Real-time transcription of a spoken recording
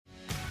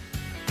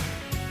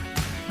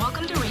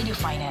Welcome to Radio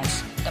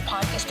Finance, the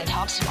podcast that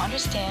helps you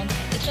understand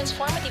the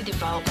transformative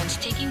developments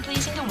taking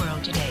place in the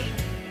world today.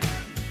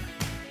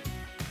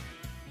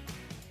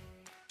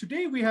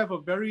 Today, we have a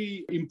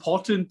very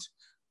important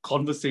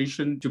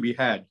conversation to be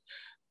had,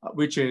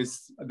 which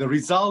is the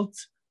result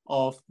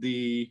of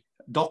the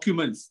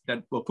documents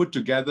that were put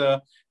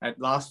together at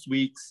last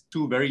week's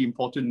two very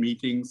important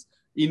meetings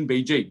in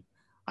Beijing.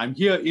 I'm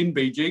here in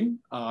Beijing,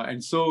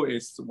 and so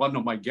is one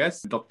of my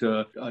guests,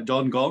 Dr.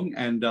 John Gong,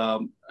 and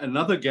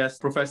another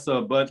guest,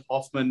 Professor Bert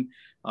Hoffman,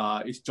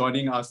 is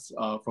joining us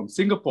from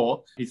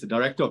Singapore. He's the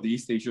director of the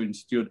East Asia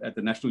Institute at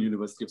the National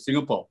University of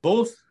Singapore.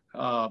 Both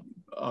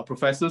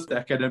professors,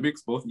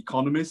 academics, both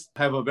economists,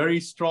 have a very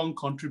strong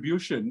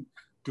contribution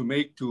to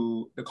make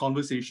to the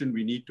conversation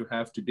we need to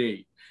have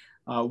today.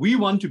 We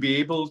want to be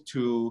able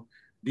to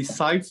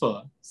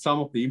decipher some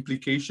of the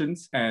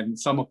implications and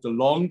some of the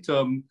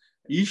long-term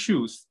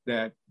issues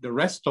that the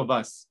rest of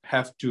us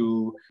have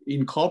to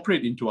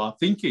incorporate into our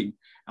thinking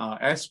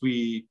as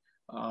we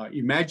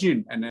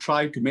imagine and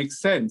try to make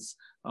sense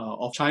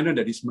of China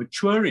that is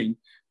maturing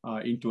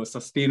into a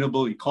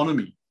sustainable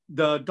economy.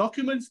 The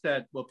documents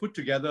that were put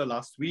together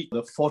last week,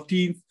 the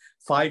 14th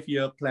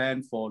five-year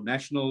plan for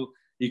national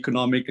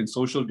economic and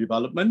social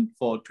development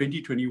for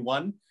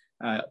 2021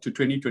 to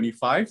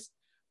 2025,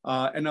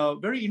 and a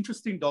very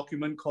interesting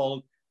document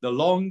called the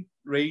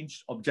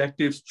Long-Range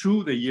Objectives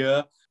through the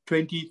year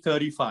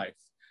 2035.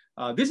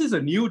 This is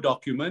a new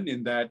document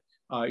in that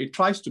it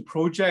tries to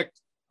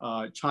project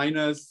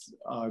China's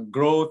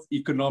growth,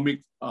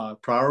 economic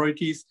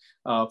priorities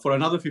for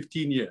another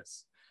 15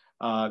 years.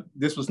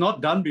 This was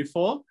not done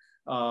before,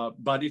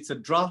 but it's a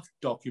draft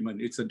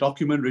document. It's a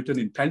document written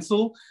in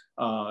pencil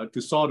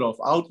to sort of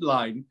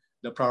outline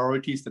the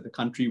priorities that the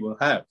country will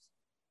have.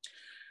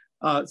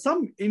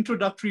 Some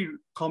introductory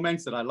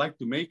comments that I'd like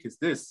to make is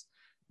this,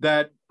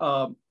 that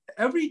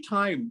every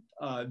time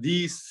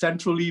these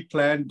centrally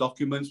planned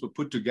documents were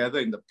put together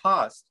in the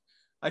past,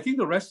 I think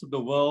the rest of the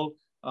world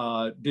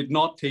did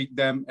not take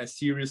them as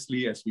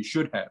seriously as we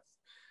should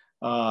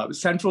have.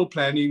 Central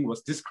planning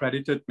was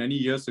discredited many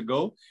years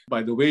ago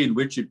by the way in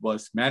which it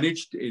was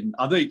managed in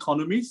other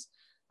economies.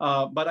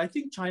 But I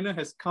think China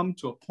has come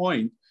to a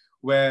point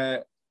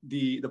where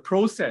the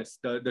process,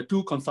 the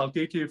two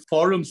consultative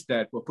forums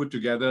that were put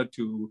together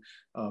to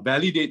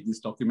validate this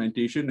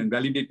documentation and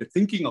validate the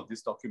thinking of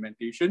this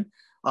documentation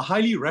are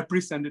highly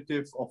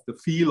representative of the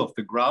feel of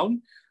the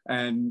ground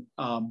and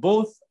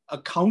both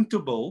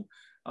accountable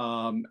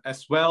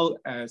as well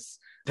as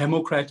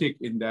democratic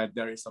in that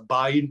there is a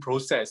buy-in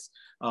process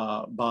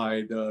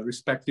by the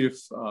respective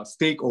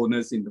stake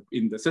owners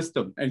in the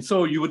system. And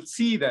so you would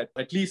see that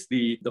at least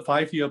the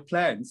five-year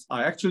plans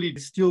are actually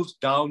distilled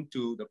down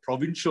to the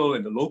provincial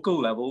and the local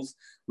levels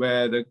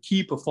where the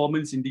key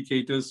performance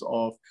indicators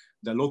of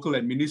the local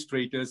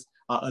administrators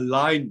are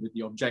aligned with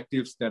the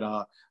objectives that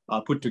are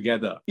put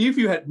together. If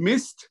you had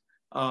missed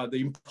the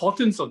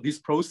importance of this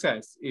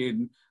process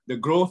in the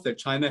growth that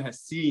China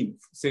has seen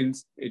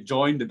since it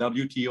joined the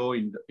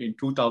WTO in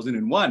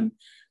 2001,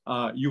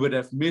 you would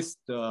have missed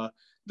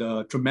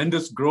the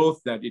tremendous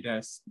growth that it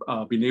has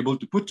been able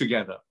to put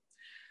together.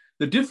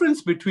 The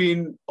difference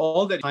between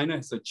all that China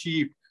has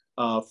achieved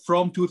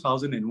from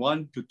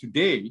 2001 to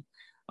today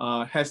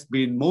has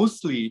been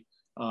mostly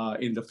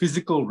in the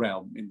physical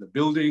realm, in the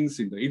buildings,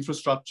 in the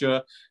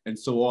infrastructure, and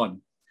so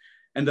on.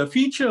 And the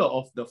feature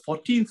of the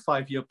 14th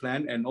five-year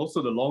plan and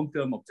also the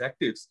long-term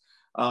objectives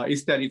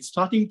is that it's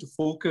starting to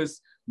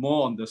focus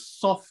more on the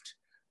soft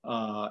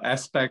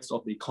aspects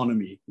of the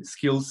economy,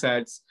 skill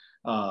sets,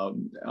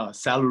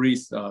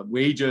 salaries,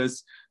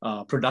 wages,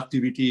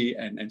 productivity,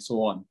 and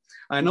so on.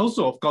 And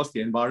also, of course,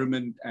 the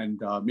environment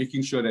and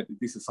making sure that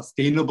this is a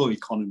sustainable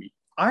economy.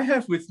 I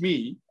have with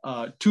me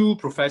two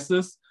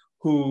professors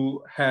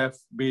who have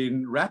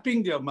been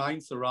wrapping their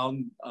minds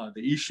around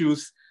the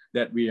issues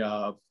that we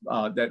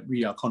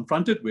are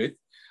confronted with,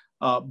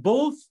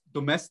 both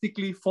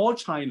domestically for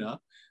China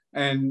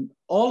and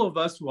all of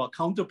us who are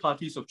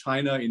counterparties of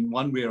China in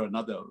one way or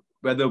another,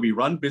 whether we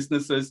run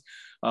businesses,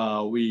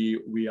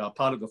 we are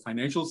part of the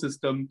financial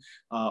system,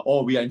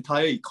 or we are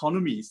entire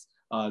economies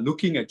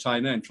looking at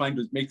China and trying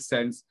to make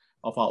sense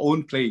of our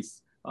own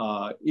place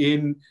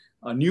in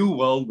a new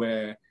world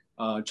where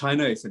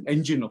China is an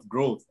engine of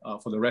growth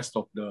for the rest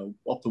of the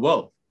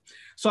world.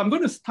 So I'm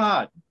going to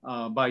start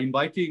by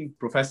inviting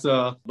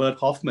Professor Bert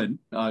Hoffman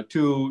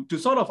to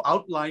sort of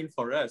outline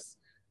for us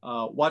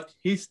what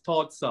his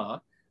thoughts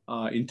are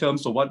in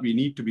terms of what we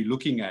need to be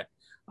looking at.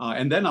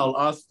 And then I'll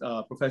ask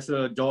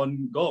Professor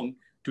John Gong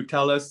to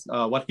tell us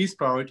what his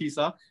priorities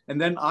are. And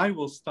then I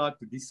will start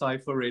to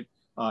decipher it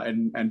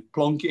and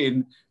plonk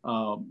in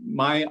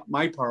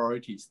my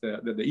priorities,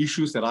 the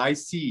issues that I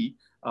see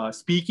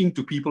speaking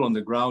to people on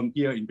the ground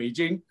here in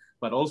Beijing,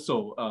 but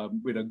also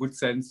with a good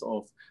sense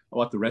of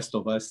what the rest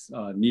of us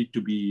need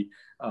to be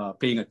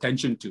paying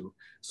attention to.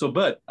 So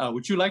Bert,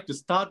 would you like to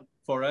start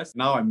for us?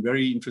 Now I'm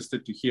very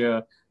interested to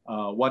hear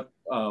what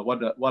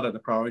are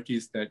the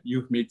priorities that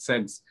you've made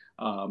sense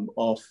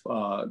of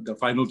the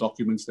final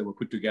documents that were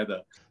put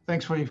together.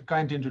 Thanks for your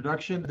kind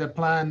introduction. The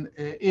plan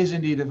is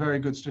indeed a very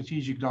good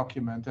strategic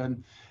document,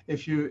 and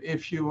if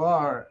you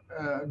are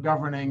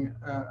governing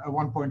a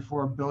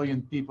 1.4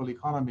 billion people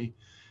economy,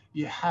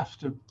 you have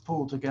to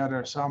pull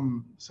together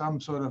some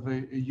sort of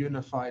a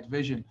unified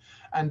vision,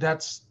 and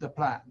that's the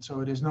plan. So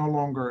it is no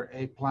longer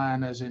a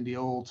plan as in the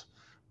old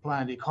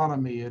planned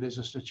economy. It is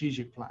a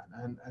strategic plan,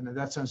 and in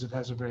that sense, it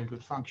has a very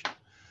good function.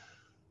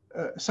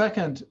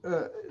 Second,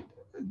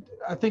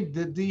 I think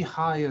that the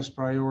highest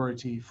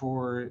priority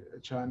for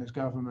China's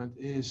government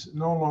is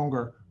no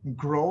longer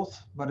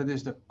growth, but it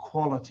is the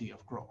quality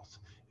of growth.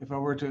 If I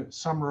were to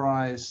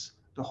summarize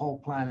the whole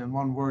plan in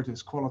one word,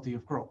 it's quality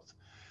of growth.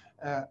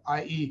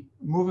 I.e.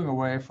 moving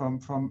away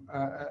from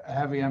a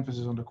heavy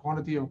emphasis on the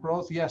quantity of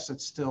growth. Yes,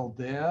 it's still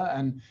there,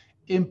 and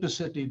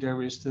implicitly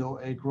there is still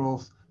a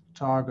growth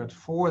target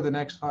for the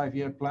next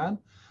 5-year plan,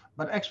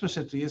 but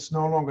explicitly it's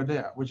no longer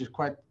there, which is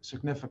quite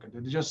significant.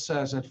 It just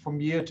says that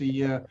from year to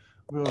year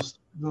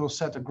we'll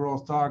set a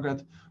growth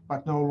target,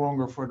 but no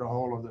longer for the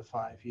whole of the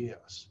 5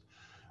 years.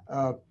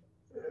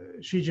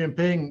 Xi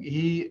Jinping,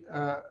 he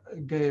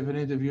gave an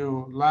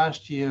interview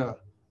last year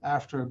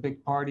after a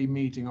big party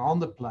meeting on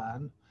the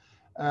plan,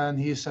 and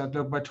he said,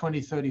 look, by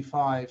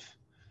 2035,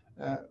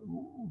 I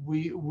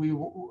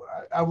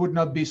would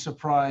not be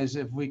surprised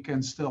if we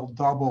can still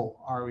double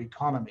our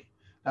economy.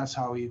 That's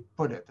how he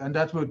put it. And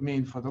that would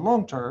mean for the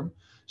long term,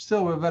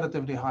 still a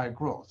relatively high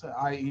growth,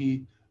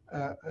 i.e.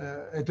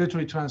 It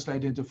literally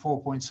translates into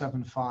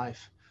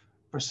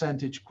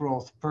 4.75%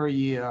 growth per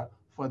year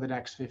for the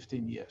next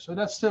 15 years. So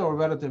that's still a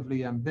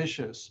relatively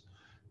ambitious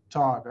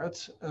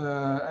target.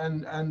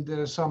 And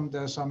there's some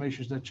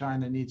issues that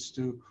China needs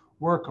to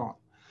work on.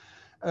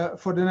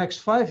 For the next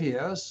 5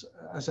 years,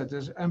 I said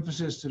there's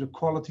emphasis to the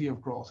quality of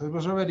growth. It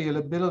was already a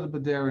little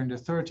bit there in the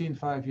 13th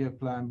 5-year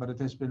plan, but it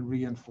has been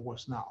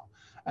reinforced now.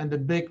 And the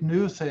big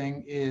new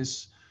thing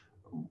is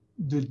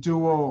the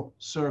dual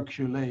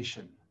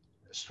circulation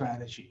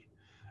strategy.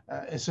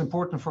 It's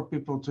important for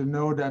people to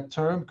know that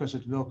term because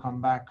it will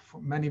come back for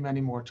many,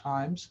 many more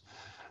times.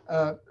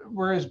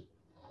 Whereas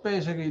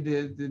basically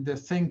the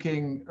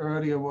thinking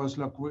earlier was,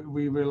 look,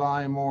 we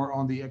rely more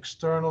on the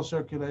external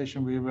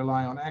circulation, we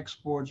rely on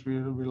exports, we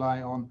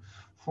rely on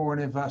foreign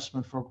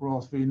investment for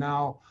growth. We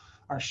now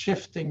are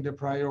shifting the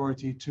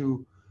priority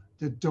to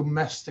the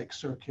domestic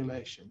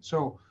circulation.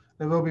 So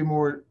there will be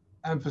more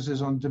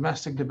emphasis on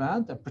domestic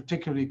demand, and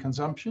particularly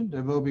consumption.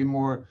 There will be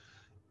more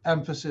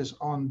emphasis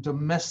on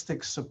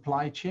domestic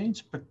supply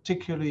chains,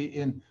 particularly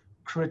in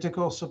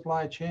critical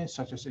supply chains,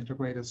 such as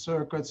integrated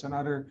circuits and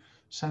other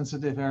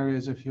sensitive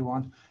areas, if you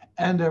want.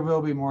 And there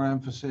will be more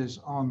emphasis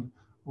on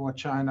what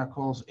China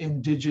calls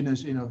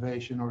indigenous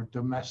innovation or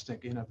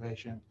domestic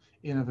innovation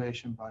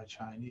by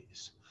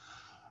Chinese.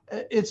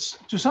 It's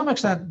to some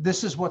extent,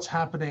 this is what's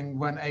happening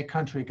when a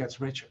country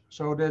gets richer.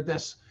 So that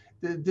this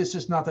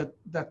is not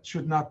that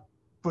should not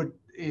put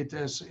it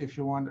as, if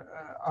you want,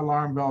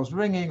 alarm bells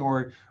ringing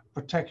or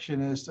a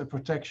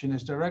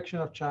protectionist direction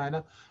of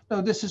China.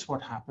 No, this is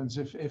what happens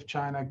if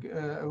China,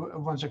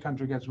 once a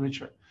country gets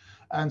richer.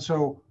 And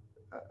so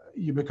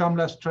you become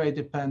less trade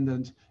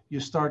dependent, you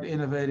start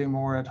innovating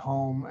more at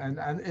home, and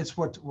it's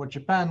what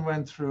Japan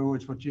went through,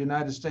 it's what the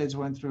United States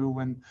went through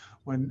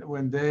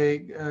when they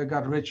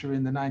got richer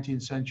in the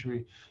 19th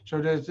century. So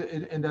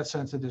in that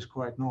sense, it is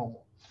quite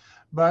normal.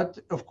 But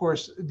of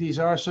course, these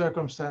are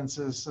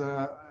circumstances,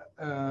 the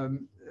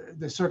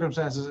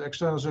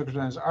external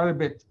circumstances are a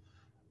bit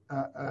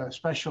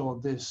special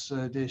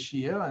this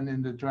year, and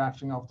in the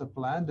drafting of the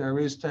plan, there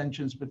is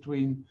tensions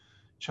between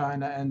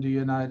China and the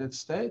United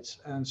States,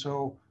 and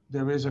so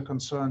there is a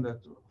concern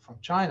that from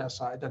China's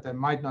side that they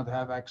might not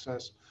have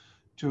access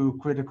to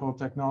critical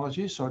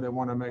technologies, so they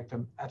want to make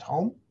them at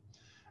home.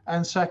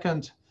 And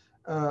second,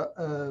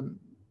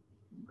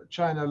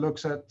 China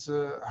looks at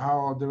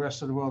how the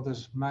rest of the world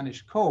has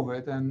managed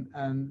COVID,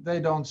 and they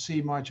don't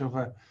see much of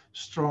a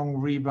strong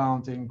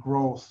rebound in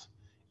growth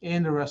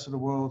in the rest of the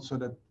world, so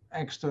that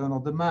external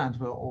demand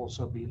will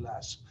also be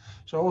less.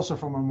 So also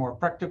from a more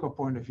practical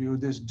point of view,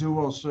 this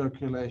dual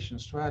circulation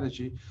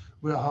strategy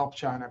will help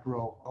China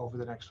grow over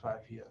the next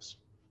 5 years.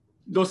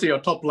 Those are your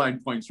top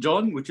line points.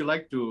 John, would you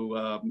like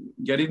to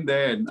get in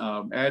there and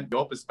add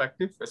your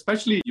perspective?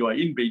 Especially you are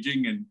in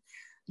Beijing and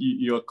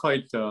you're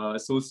quite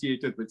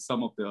associated with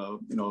some of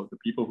the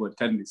people who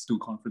attend these two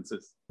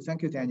conferences.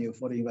 Thank you, Daniel,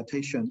 for the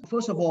invitation.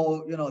 First of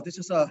all, this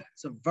is a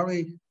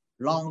very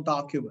long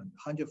document,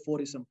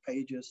 140-some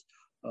pages.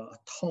 A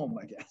tome,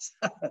 I guess.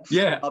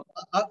 Yeah.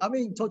 I'm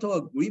in total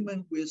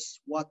agreement with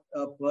what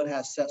Bert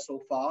has said so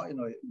far. It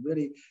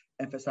really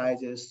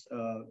emphasizes,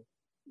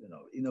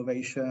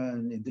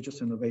 innovation,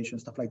 indigenous innovation,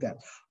 stuff like that.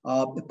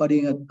 But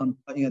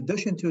in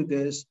addition to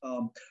this,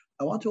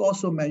 I want to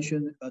also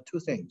mention two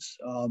things.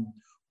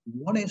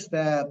 One is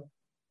that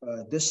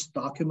this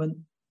document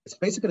is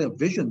basically a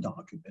vision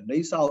document. It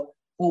lays out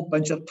a whole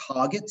bunch of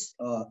targets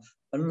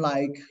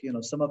unlike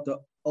some of the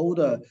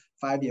older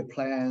 5-year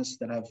plans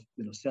that have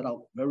set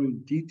out very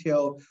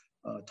detailed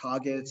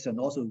targets and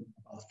also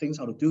things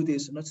how to do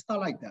this. And it's not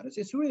like that.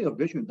 It's really a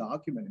vision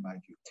document in my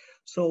view.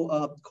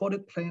 So call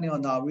it planning or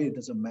not, really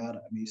doesn't matter.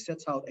 I mean, it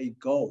sets out a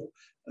goal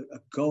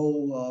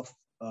of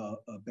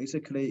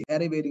basically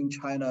elevating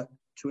China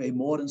to a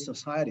modern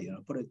society. And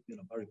I put it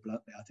very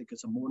bluntly, I think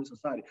it's a modern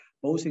society,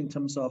 both in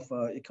terms of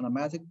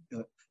economic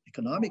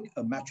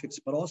metrics,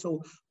 but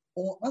also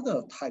all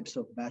other types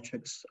of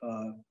metrics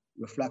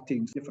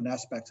reflecting different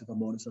aspects of a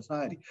modern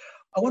society.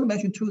 I want to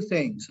mention two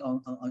things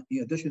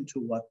in addition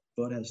to what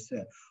Bert has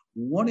said.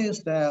 One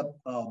is that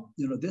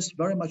this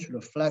very much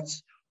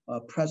reflects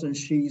President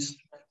Xi's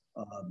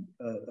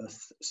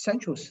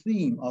central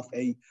theme of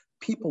a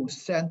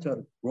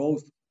people-centered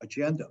growth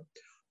agenda.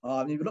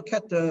 If you look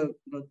at the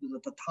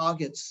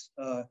targets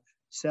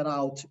set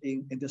out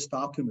in this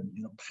document,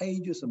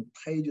 pages and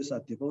pages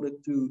are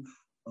devoted to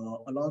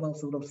a lot of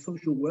sort of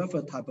social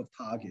welfare type of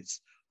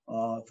targets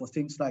for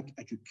things like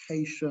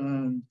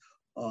education,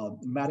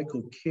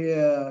 medical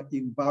care,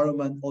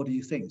 environment, all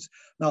these things.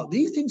 Now,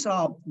 these things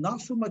are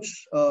not so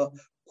much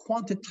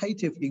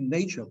quantitative in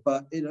nature,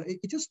 but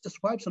it just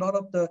describes a lot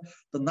of the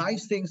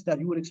nice things that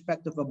you would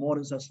expect of a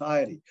modern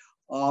society.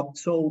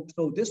 So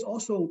this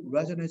also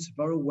resonates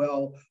very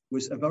well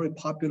with a very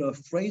popular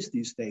phrase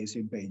these days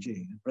in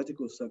Beijing, in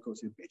political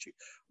circles in Beijing,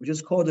 which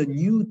is called the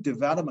new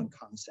development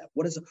concept.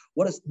 What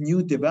does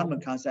new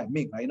development concept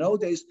mean? I know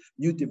there's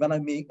new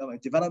development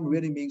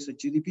really means a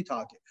GDP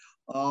target.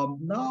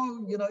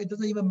 Now, it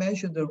doesn't even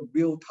mention the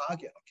real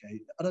target, okay?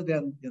 Other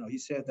than, he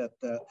said that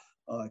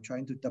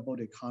trying to double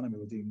the economy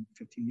within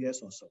 15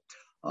 years or so.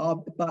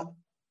 But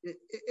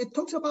it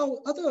talks about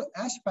other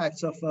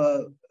aspects of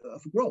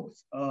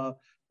growth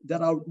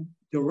that are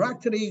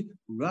directly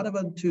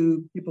relevant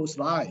to people's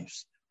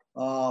lives,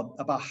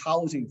 about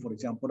housing, for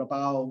example,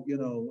 about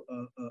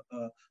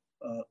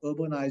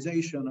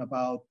urbanization,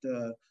 about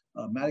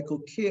medical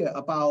care,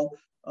 about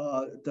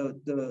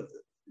the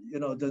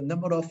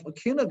number of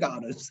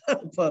kindergartens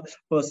for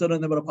a certain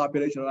number of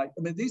population, right?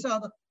 I mean, these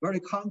are very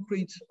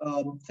concrete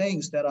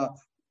things that are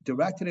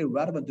directly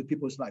relevant to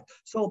people's life.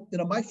 So,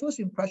 my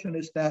first impression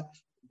is that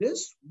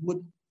this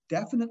would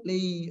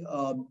definitely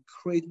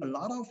create a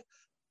lot of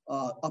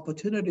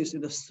opportunities in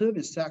the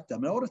service sector. I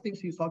mean, all the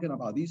things he's talking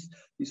about, these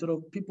sort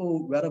of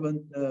people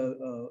relevant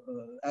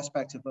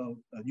aspects of a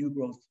new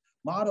growth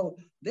model,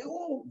 they're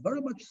all very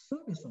much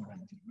service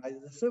oriented, right?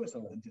 They're service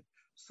oriented.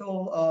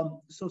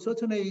 So,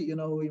 certainly, in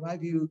my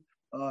view,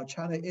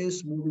 China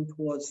is moving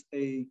towards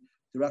a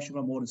direction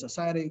of modern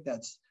society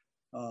that's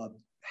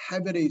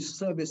heavily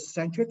service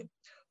centric.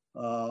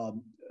 For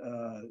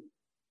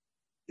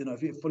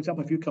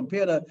example, if you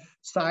compare the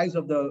size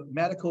of the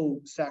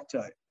medical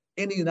sector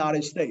in the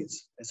United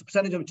States as a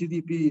percentage of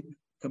GDP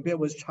compared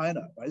with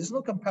China, right? There's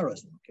no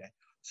comparison, okay?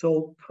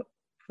 So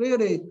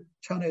clearly,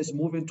 China is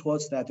moving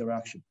towards that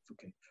direction,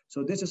 okay?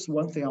 So this is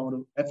one thing I want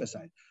to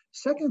emphasize.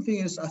 Second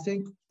thing is, I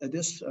think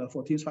this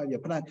 14th five-year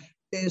plan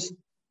is,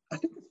 I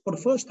think for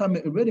the first time,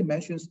 it really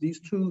mentions these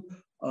two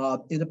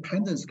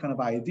independence kind of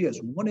ideas.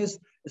 One is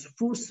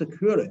food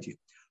security.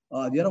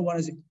 The other one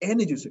is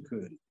energy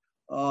security.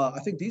 I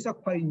think these are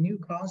quite new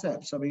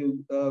concepts. I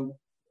mean,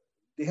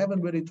 they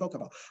haven't really talked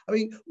about. I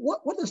mean,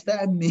 what does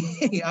that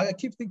mean? I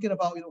keep thinking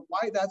about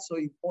why that's so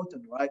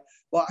important, right?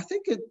 Well, I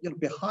think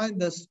behind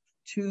this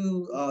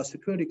two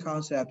security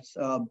concepts,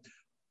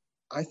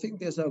 I think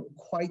there's a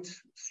quite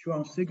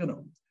strong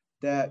signal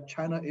that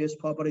China is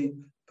probably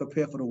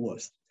prepared for the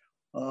worst,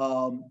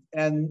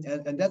 and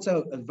that's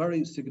a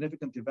very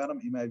significant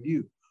development in my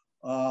view.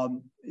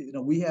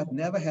 We have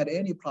never had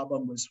any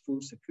problem with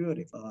food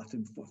security. I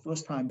think for the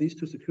first time, these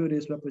two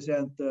securities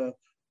represent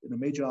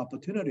major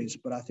opportunities,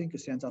 but I think it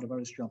sends out a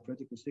very strong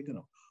political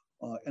signal.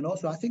 And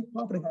also, I think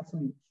probably has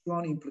some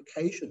strong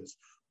implications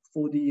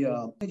for the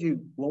energy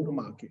global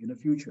market in the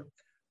future.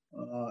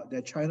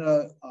 That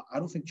China, I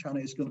don't think China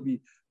is going to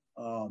be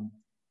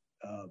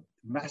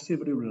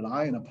massively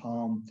reliant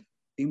upon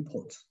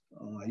imports.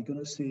 You're going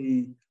to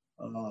see,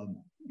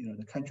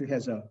 the country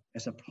has a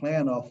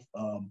plan of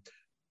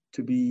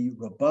to be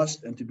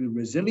robust and to be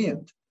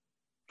resilient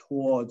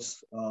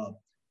towards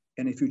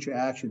any future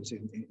actions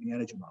in the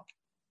energy market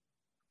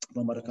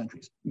from other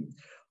countries.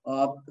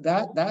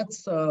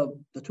 That's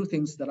the two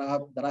things that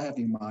I have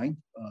in mind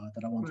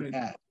that I want to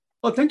add.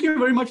 Well, thank you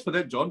very much for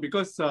that, John,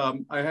 because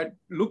I had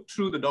looked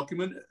through the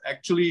document.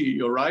 Actually,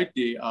 you're right.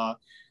 They are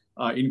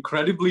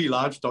incredibly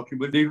large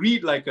document. They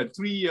read like a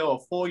 3-year or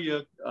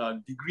 4-year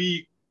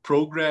degree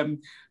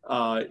program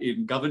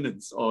in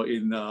governance or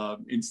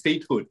in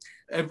statehood.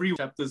 Every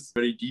chapter is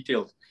very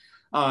detailed.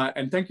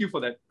 And thank you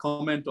for that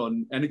comment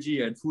on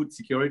energy and food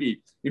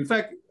security. In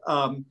fact,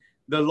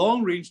 the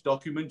long-range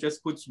document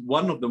just puts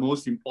one of the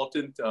most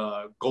important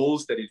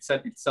goals that it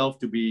set itself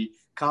to be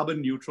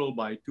carbon neutral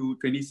by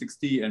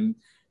 2060 and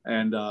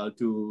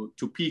to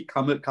peak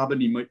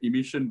carbon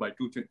emission by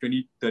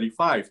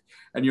 2035.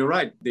 And you're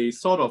right, they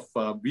sort of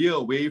veer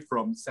away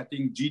from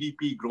setting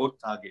GDP growth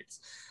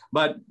targets.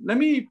 But let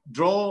me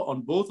draw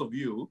on both of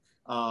you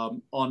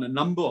on a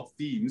number of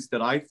themes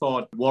that I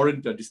thought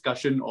warrant a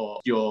discussion or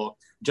your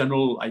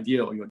general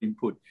idea or your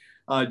input.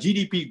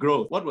 GDP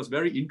growth. What was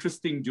very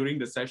interesting during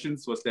the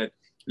sessions was that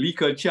Li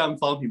Keqiang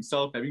found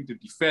himself having to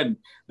defend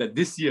that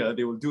this year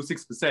they will do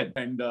 6%.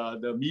 And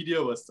the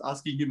media was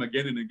asking him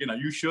again and again, are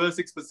you sure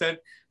 6%?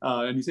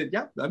 And he said,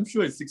 yeah, I'm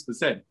sure it's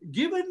 6%.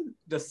 Given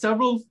the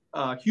several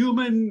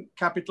human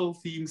capital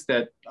themes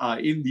that are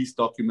in these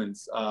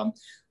documents,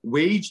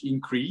 wage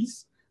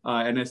increase,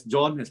 and as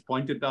John has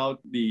pointed out,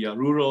 the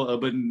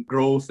rural-urban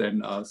growth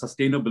and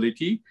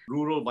sustainability,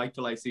 rural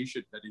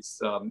vitalization, that is,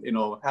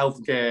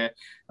 healthcare,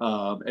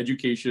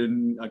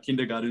 education,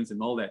 kindergartens,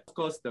 and all that. Of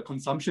course, the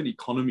consumption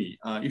economy.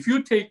 If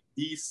you take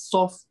these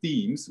soft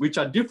themes, which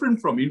are different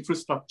from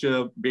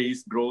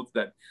infrastructure-based growth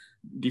that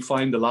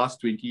defined the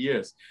last 20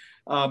 years,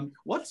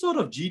 what sort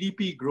of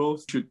GDP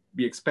growth should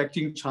be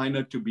expecting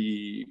China to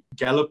be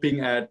galloping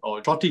at or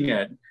trotting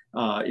at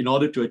in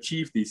order to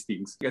achieve these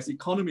things? As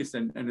economists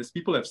and as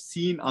people have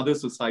seen other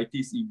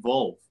societies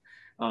evolve,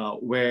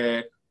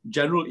 where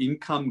general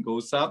income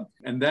goes up,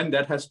 and then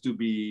that has to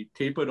be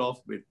tapered off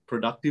with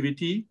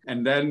productivity,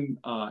 and then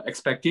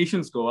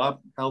expectations go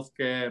up,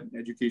 healthcare,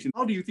 education.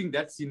 How do you think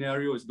that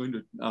scenario is going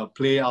to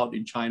play out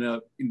in China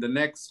in the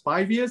next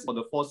 5 years or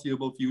the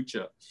foreseeable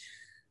future?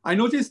 I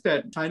noticed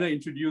that China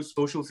introduced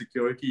social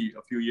security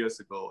a few years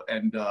ago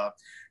and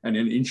then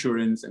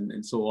insurance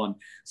and so on.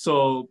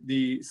 So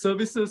the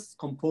services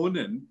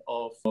component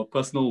of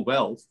personal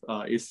wealth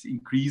is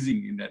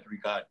increasing in that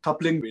regard,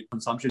 coupling with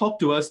consumption. Talk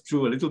to us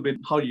through a little bit,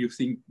 how do you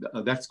think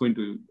that's going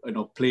to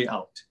play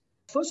out?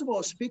 First of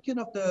all, speaking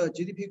of the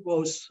GDP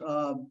growth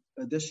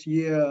this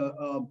year,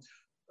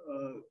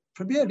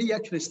 Premier Li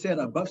actually said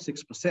above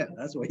 6%.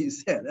 That's what he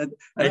said.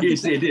 And he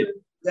did.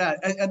 Yeah,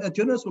 and the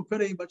journalists were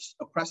pretty much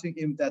pressing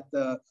him that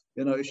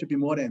it should be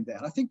more than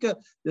that. I think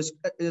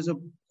there's a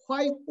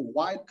quite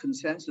wide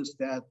consensus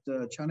that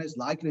China is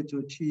likely to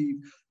achieve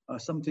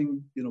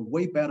something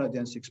way better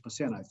than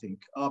 6%. I think,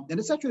 and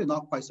it's actually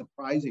not quite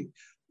surprising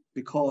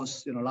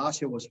because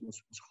last year was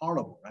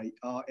horrible, right?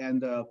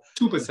 And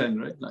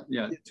 2%, right?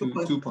 Yeah,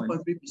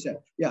 2.3%.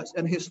 Yes,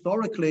 and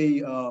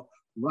historically.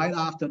 Right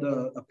after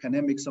the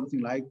pandemic,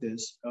 something like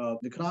this, the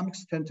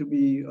economics tend to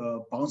be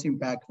bouncing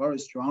back very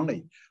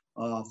strongly.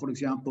 For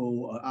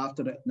example,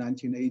 after the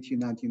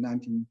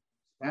 1918-1919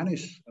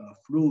 Spanish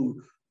flu,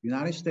 the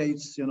United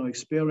States,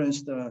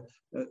 experienced a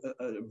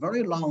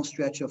very long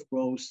stretch of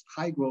growth,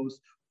 high growth,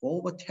 for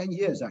over 10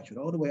 years, actually,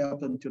 all the way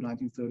up until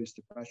 1930s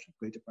depression,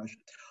 Great Depression.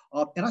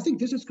 And I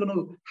think this is going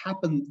to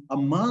happen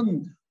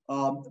among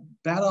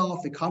better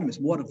off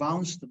economies, more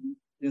advanced,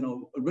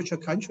 richer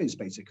countries,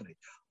 basically.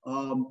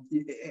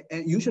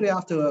 And usually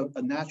after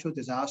a natural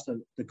disaster,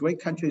 the great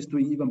countries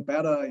doing even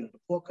better, the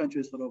poor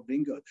countries sort of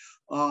linger.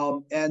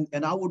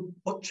 And I would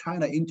put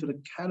China into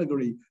the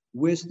category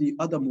with the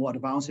other more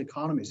advanced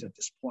economies at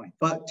this point.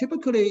 But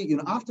typically,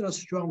 after a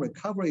strong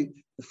recovery,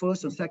 the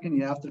first and second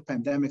year after the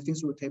pandemic,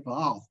 things will taper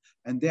off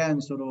and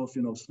then sort of,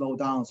 slow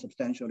down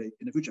substantially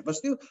in the future, but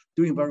still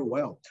doing very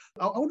well.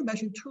 I want to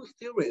mention two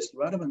theories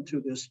relevant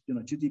to this,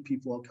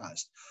 GDP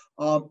forecast.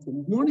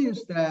 One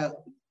is that,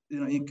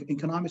 in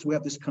economics, we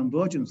have this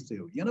convergence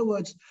theory. In other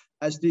words,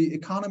 as the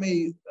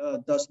economy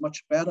does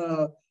much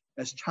better,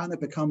 as China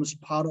becomes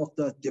part of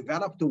the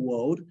developed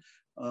world,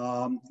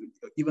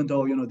 even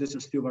though this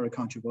is still very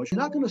controversial,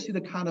 you're not going to see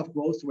the kind of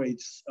growth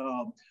rates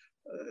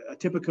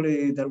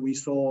typically that we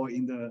saw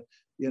in the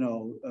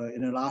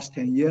in the last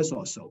 10 years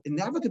or so.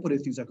 Inevitably,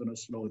 things are going to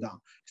slow down.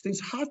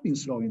 Things have been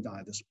slowing down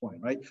at this point,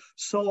 right?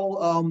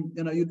 So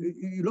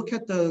you look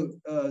at the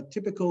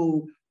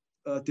typical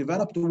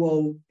developed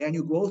world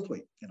annual growth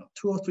rate,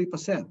 2 or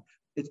 3%.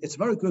 It's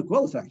very good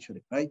growth,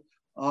 actually, right?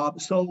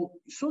 So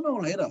sooner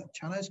or later,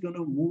 China is going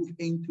to move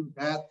into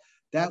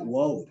that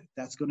world.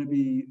 That's going to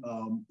be,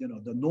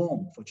 the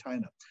norm for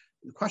China.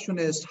 The question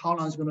is how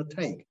long it's going to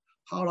take.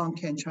 How long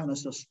can China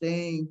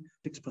sustain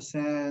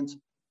 6%,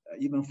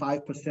 even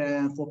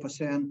 5%,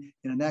 4% in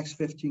the next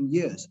 15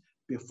 years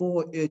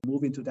before it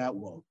moves into that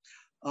world?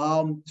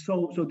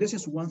 So this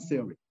is one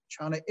theory.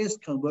 China is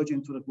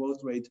converging to the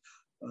growth rate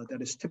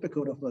that is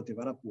typical of the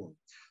developed world.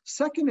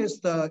 Second is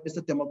the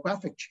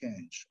demographic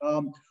change.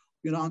 On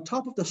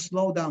top of the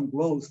slowdown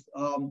growth,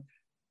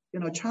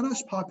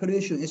 China's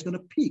population is going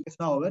to peak. It's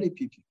now already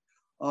peaking.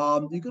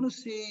 You're going to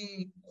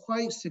see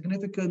quite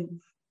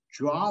significant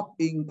drop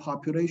in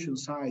population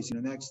size in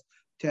the next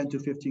 10 to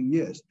 15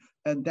 years.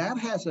 And that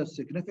has a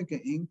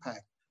significant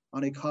impact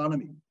on the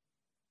economy.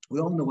 We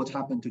all know what's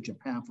happened to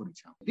Japan, for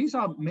example. These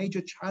are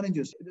major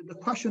challenges. The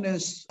question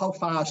is how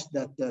fast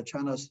that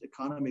China's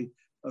economic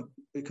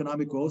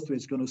growth rate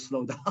is going to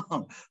slow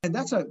down. And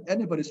that's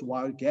anybody's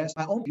wild guess.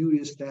 My own view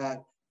is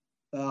that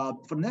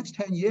for the next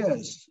 10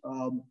 years,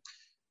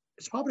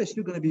 it's probably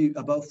still going to be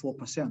above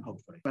 4%,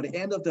 hopefully. By the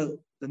end of the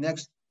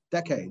next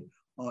decade,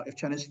 if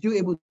China is still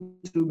able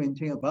to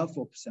maintain above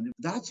 4%,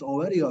 that's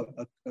already a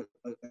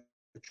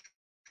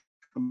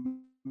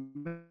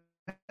tremendous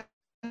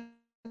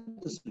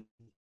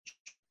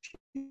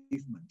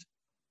achievement.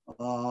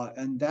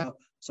 and that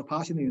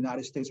surpassing the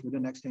United States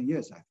within the next 10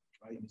 years, I think,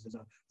 right? I mean, there's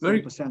a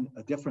Very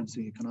 30% difference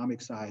in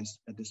economic size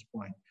at this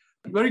point.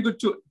 Very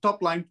good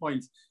top line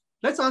points.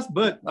 Let's ask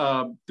Bert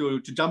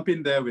to jump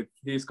in there with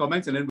his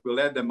comments, and then we'll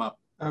add them up.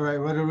 All right.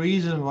 Well, the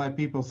reason why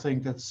people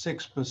think that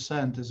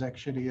 6% is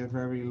actually a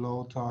very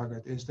low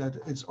target is that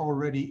it's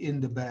already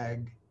in the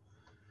bag.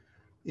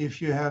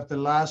 If you have the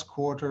last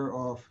quarter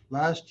of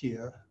last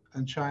year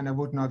and China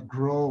would not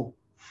grow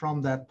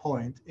from that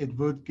point, it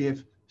would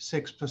give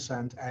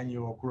 6%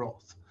 annual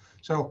growth.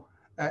 So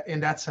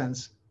in that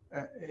sense,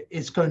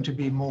 it's going to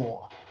be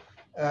more.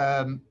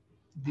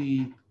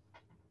 The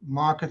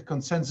market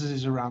consensus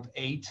is around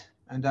 8,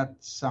 and that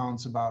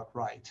sounds about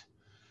right.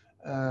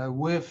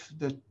 With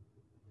the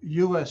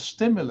US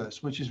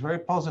stimulus, which is very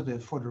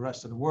positive for the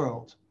rest of the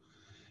world,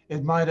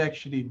 it might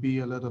actually be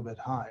a little bit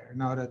higher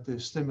now that the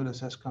stimulus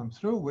has come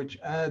through, which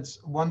adds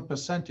 1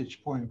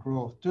 percentage point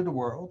growth to the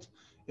world.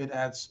 It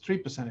adds 3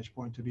 percentage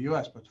points to the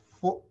US, but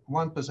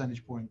 1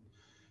 percentage point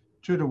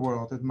to the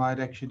world, it might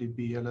actually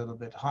be a little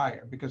bit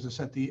higher, because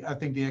I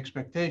think the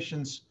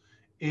expectations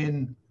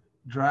in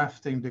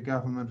drafting the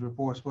government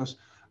reports was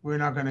we're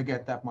not going to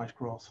get that much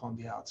growth from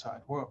the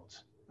outside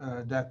world.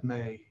 That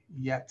may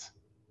yet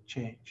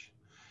change.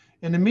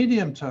 In the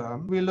medium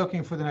term, we're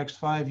looking for the next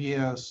 5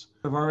 years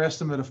of our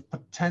estimate of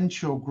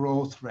potential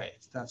growth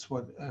rate. That's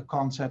what a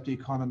concept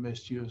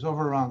economists use, of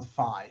around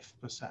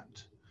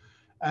 5%.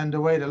 And the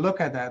way to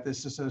look at that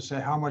is to say,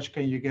 how much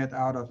can you get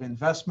out of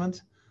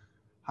investment?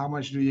 How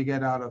much do you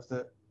get out of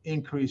the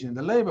increase in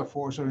the labor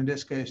force? Or in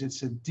this case,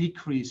 it's a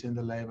decrease in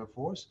the labor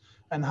force.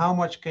 And how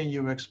much can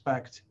you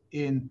expect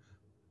in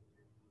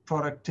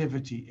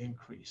productivity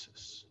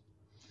increases?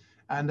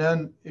 And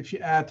then if you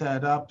add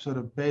that up, sort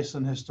of based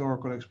on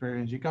historical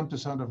experience, you come to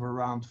sort of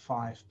around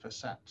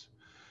 5%.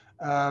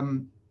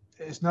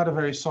 It's not a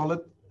very solid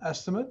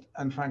estimate.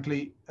 And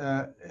frankly,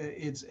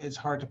 it's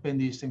hard to pin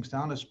these things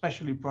down,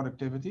 especially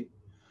productivity.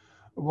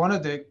 One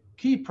of the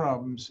key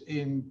problems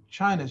in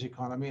China's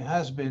economy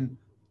has been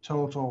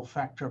total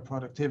factor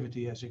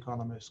productivity, as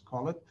economists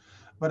call it.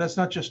 But it's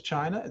not just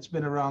China, it's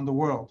been around the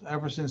world.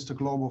 Ever since the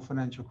global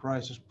financial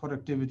crisis,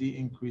 productivity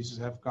increases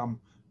have come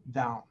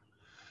down.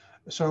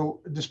 So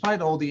despite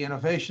all the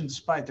innovation,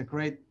 despite the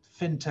great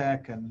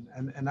fintech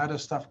and other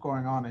stuff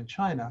going on in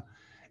China,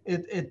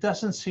 it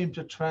doesn't seem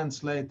to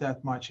translate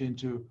that much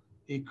into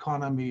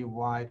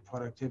economy-wide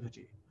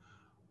productivity.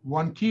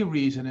 One key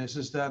reason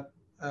is that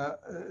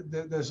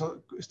there's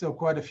still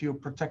quite a few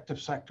protective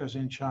sectors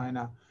in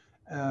China.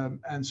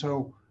 And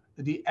so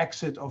the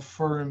exit of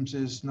firms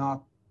is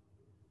not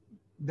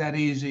that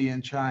easy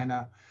in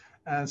China.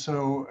 And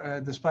so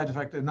despite the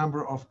fact that a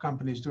number of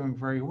companies doing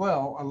very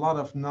well, a lot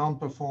of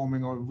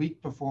non-performing or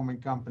weak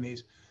performing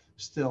companies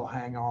still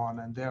hang on,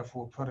 and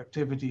therefore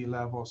productivity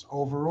levels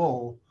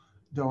overall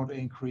don't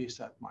increase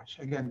that much.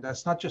 Again,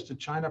 that's not just a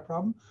China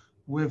problem.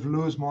 With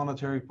loose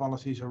monetary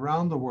policies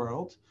around the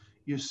world,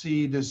 you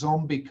see the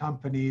zombie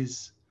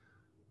companies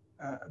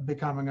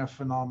becoming a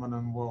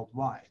phenomenon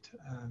worldwide.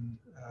 And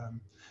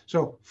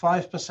so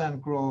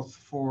 5% growth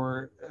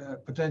for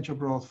potential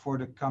growth for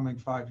the coming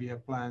 5-year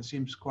plan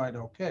seems quite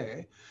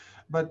okay.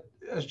 But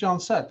as John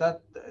said,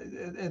 that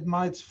it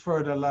might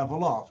further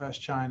level off as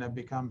China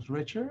becomes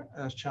richer,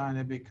 as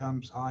China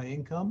becomes high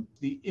income.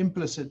 The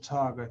implicit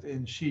target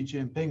in Xi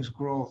Jinping's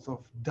growth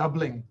of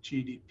doubling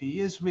GDP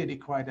is really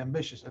quite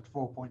ambitious at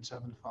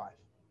 4.75.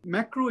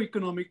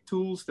 Macroeconomic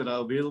tools that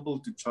are available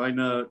to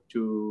China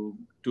to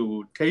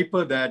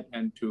taper that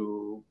and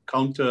to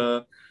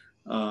counter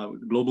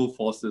global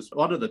forces.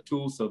 What are the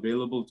tools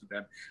available to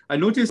them? I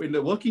noticed in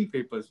the working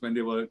papers when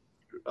they were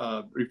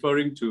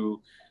referring to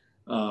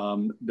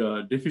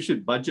the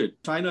deficit budget,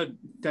 China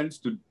tends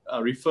to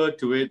refer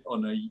to it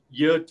on a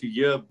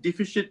year-to-year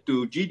deficit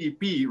to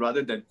GDP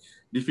rather than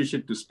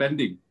deficit to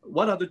spending.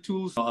 What other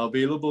tools are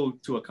available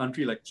to a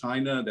country like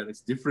China that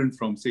is different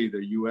from, say,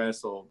 the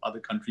US or other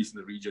countries in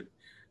the region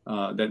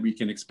that we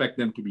can expect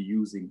them to be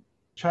using?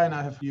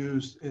 China have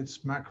used its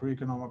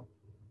macroeconomic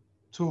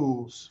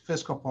tools,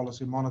 fiscal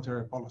policy,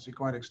 monetary policy,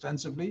 quite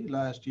extensively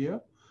last year.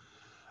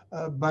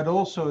 But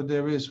also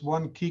there is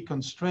one key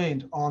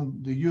constraint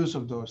on the use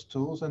of those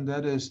tools, and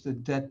that is the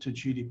debt to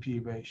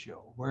GDP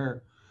ratio,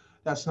 where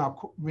that's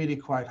now really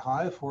quite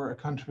high for a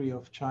country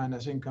of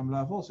China's income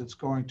levels. It's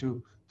going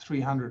to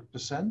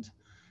 300%.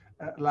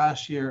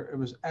 Last year, it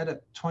was at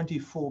a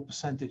 24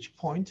 percentage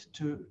point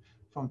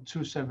from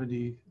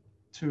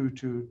 272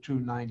 to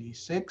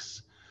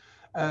 296.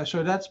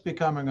 So that's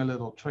becoming a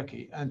little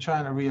tricky, and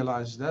China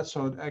realizes that.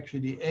 So actually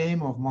the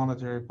aim of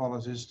monetary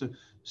policy is to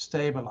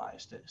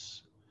stabilize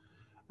this.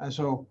 And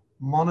so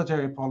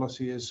monetary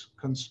policy is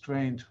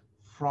constrained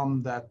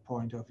from that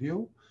point of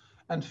view,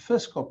 and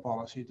fiscal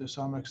policy to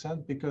some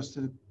extent, because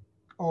the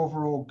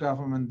overall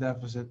government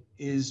deficit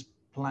is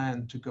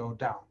planned to go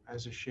down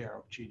as a share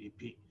of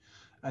GDP.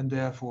 And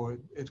therefore,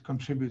 it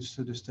contributes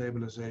to the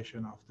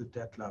stabilization of the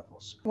debt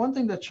levels. One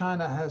thing that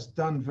China has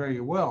done very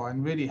well,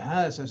 and really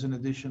has as an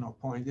additional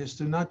point, is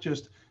to not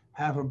just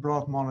have a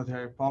broad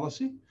monetary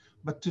policy,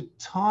 but to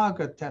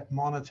target that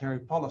monetary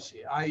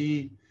policy,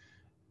 i.e.,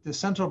 the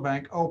central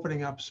bank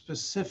opening up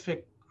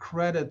specific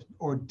credit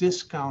or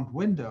discount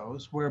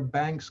windows where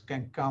banks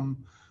can come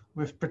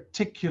with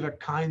particular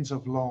kinds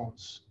of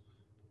loans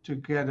to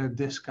get a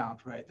discount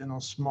rate. And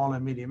on small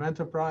and medium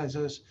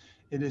enterprises,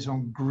 it is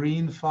on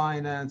green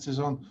finance, is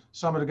on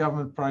some of the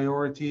government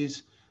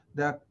priorities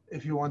that,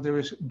 if you want, there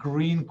is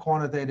green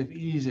quantitative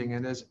easing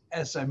and there's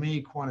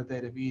SME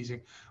quantitative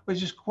easing,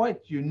 which is quite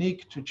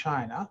unique to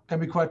China, can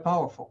be quite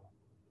powerful.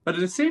 But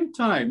at the same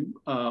time,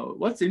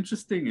 what's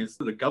interesting is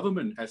that the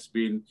government has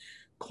been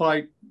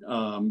quite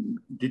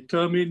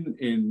determined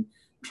in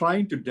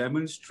trying to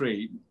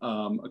demonstrate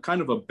a kind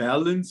of a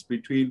balance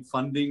between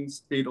funding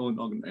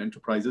state-owned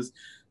enterprises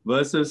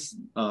versus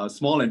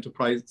small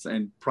enterprises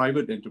and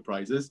private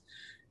enterprises.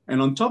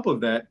 And on top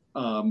of that,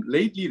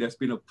 lately there's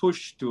been a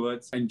push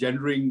towards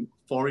engendering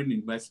foreign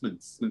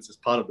investments as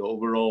part of the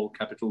overall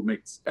capital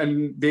mix.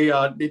 And they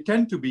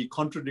tend to be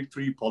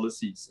contradictory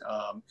policies.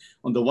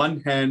 On the one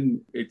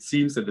hand, it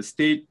seems that the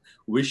state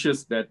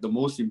wishes that the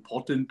most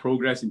important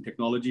progress in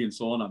technology and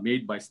so on are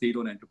made by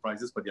state-owned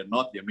enterprises, but they're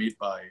not. They're made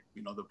by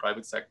the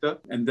private sector.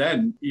 And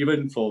then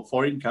even for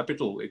foreign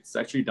capital, it's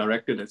actually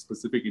directed at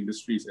specific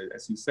industries,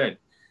 as you said.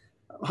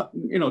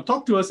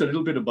 Talk to us a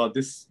little bit about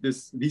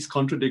these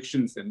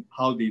contradictions and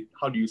how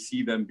do you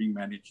see them being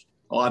managed,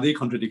 or are they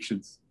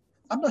contradictions?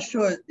 I'm not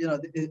sure,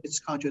 it's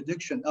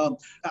contradiction.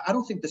 I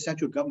don't think the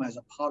central government has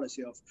a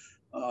policy of,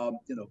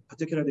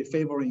 particularly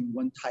favoring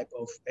one type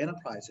of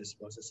enterprises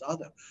versus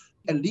other.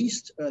 At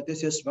least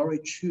this is very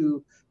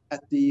true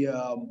at the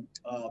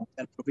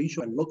at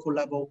provincial and local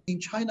level. In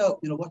China,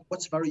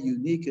 what's very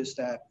unique is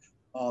that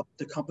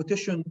the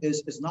competition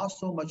is not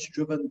so much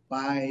driven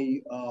by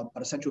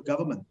the central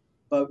government,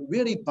 but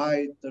really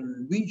by the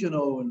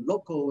regional and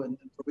local and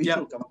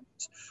provincial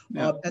governments.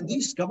 And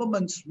these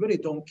governments really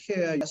don't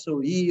care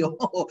SOE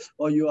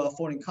or you are a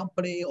foreign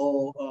company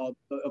or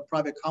a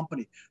private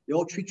company. They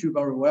all treat you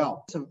very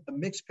well. It's a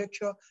mixed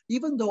picture,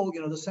 even though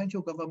the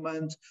central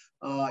government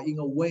in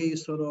a way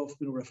sort of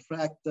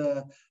reflect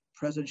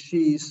President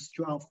Xi's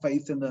strong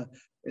faith in the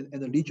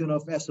legion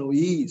of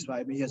SOEs, right?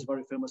 I mean, he has a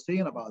very famous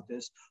saying about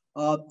this.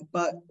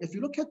 But if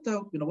you look at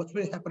what's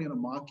really happening in the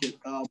market,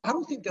 I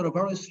don't think there are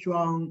very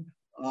strong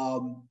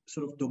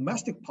sort of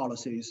domestic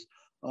policies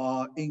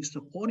in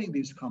supporting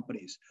these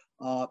companies.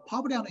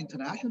 Probably on the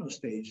international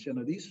stage,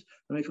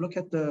 if you look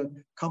at the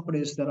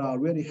companies that are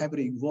really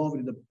heavily involved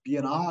in the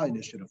BNR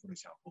initiative, for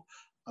example,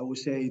 I would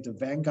say the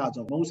vanguards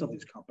of most of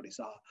these companies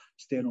are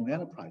state-owned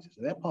enterprises.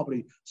 They're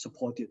probably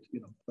supported,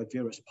 by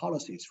various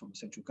policies from the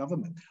central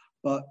government.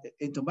 But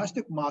in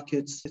domestic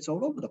markets, it's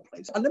all over the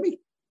place. And let me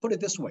put it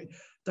this way.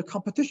 The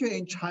competition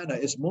in China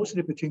is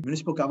mostly between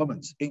municipal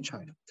governments in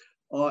China.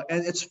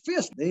 And it's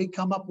fierce. They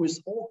come up with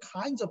all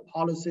kinds of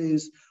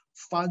policies,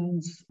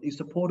 funds in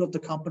support of the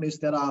companies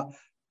that are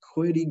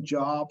creating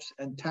jobs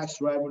and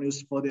tax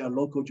revenues for their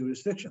local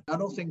jurisdiction. I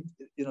don't think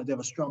they have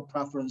a strong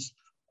preference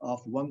of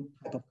one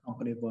type of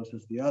company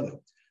versus the other.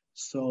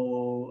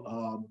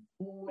 So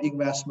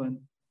investment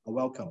are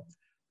welcome.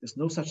 There's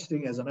no such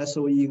thing as an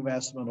SOE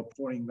investment or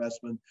foreign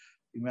investment.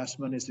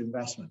 Investment is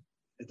investment.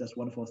 It does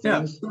wonderful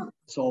things. Yeah.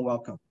 So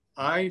welcome.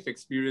 I've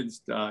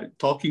experienced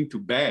talking to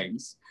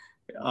banks.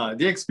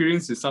 Their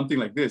experience is something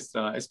like this,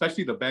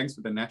 especially the banks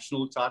with the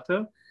national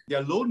charter.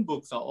 Their loan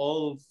books are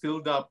all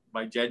filled up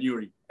by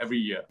January every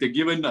year. They're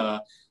given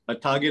a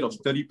target of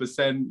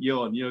 30%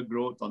 year-on-year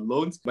growth on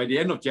loans. By the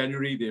end of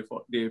January,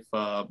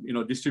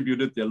 they've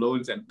distributed their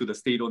loans to the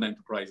state-owned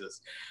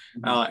enterprises.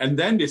 And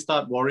then they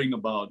start worrying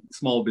about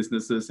small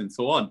businesses and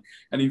so on.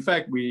 And in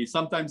fact, we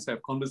sometimes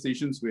have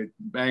conversations with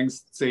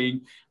banks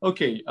saying,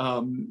 okay,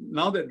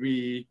 now that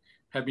we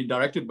have been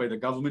directed by the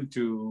government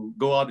to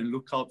go out and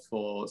look out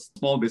for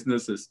small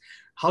businesses,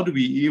 how do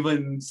we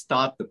even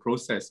start the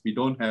process? We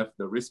don't have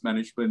the risk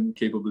management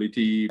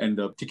capability and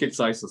the ticket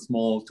size is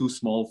too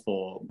small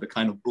for the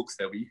kind of books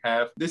that we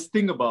have. This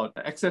thing about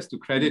access to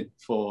credit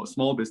for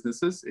small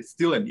businesses is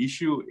still an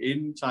issue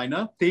in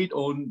China.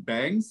 State-owned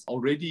banks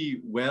already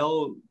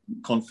well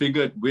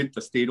configured with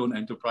the state-owned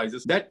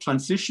enterprises. That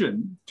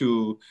transition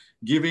to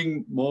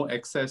giving more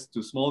access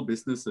to small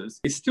businesses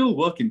is still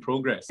work in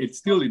progress. It's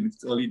still in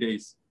its early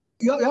days.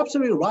 You're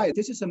absolutely right.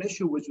 This is an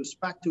issue with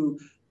respect to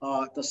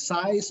the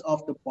size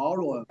of the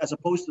borrower as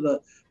opposed to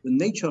the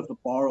nature of the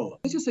borrower.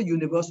 This is a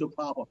universal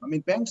problem. I mean,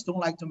 banks don't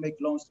like to make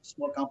loans to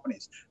small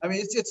companies. I mean,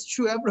 it's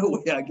true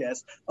everywhere, I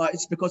guess.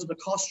 It's because of the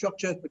cost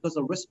structure, because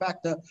of the risk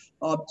factor.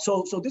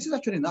 So this is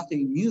actually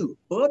nothing new.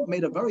 Bird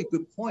made a very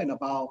good point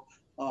about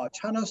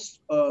China's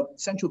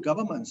central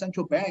government,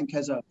 central bank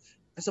has a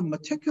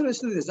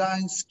meticulously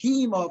designed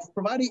scheme of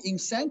providing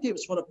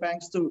incentives for the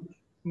banks to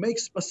make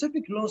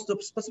specific loans to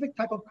a specific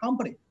type of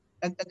company.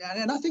 And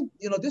I think,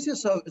 this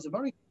is a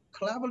very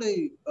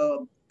cleverly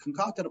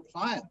concocted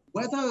plan.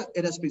 Whether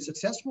it has been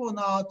successful or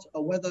not,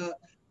 or whether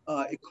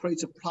it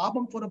creates a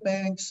problem for the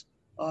banks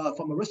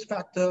from a risk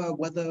factor,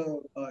 whether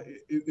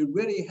it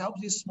really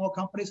helps these small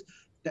companies,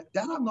 that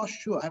I'm not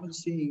sure. I haven't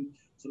seen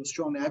sort of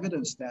strong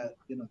evidence that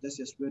this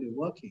is really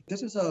working.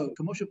 This is a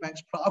commercial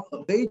bank's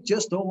problem. They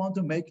just don't want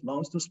to make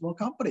loans to small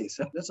companies.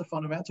 That's a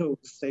fundamental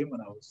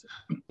statement, I would say.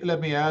 Let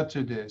me add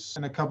to this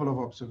and a couple of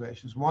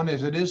observations. One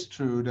is, it is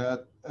true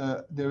that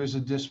there is a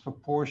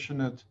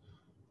disproportionate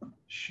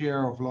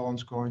share of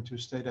loans going to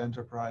state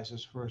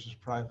enterprises versus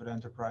private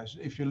enterprises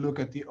if you look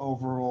at the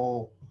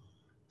overall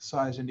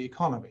size in the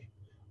economy.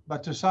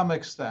 But to some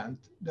extent,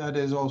 that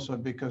is also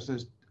because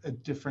there's a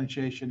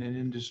differentiation in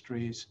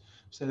industries.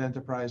 State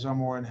enterprises are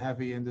more in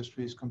heavy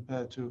industries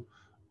compared to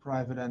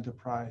private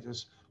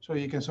enterprises. So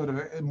you can sort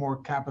of more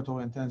capital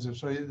intensive.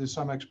 So there's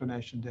some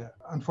explanation there.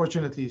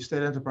 Unfortunately,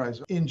 state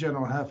enterprises in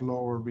general have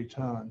lower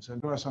returns,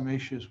 and there are some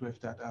issues with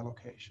that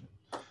allocation.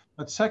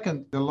 But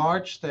second, the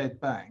large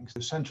state banks,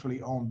 the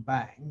centrally owned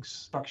banks,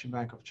 Structured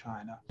Bank of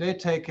China, they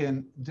take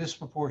in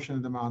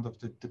disproportionate amount of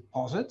the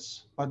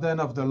deposits, but then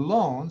of the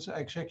loans,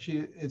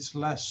 actually it's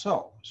less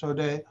so. So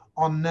they,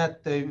 on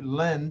net, they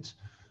lend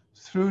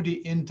through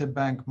the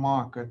interbank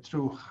market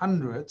through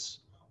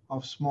hundreds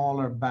of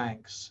smaller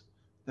banks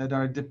that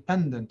are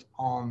dependent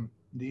on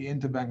the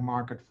interbank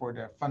market for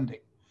their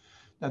funding.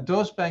 Now,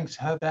 those banks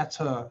have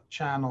better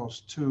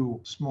channels to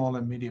small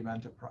and medium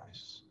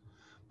enterprises.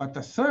 But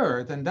the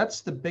third, and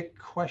that's the big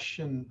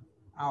question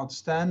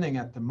outstanding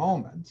at the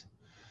moment,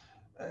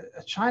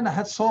 China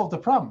had solved the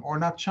problem, or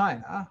not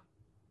China,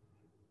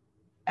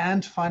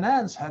 and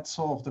finance had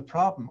solved the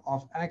problem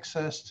of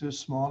access to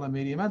small and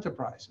medium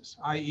enterprises,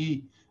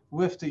 i.e.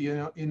 with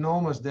the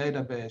enormous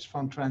database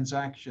from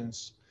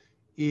transactions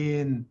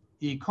in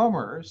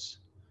e-commerce,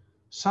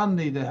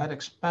 suddenly they had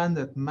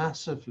expanded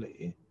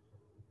massively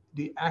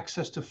the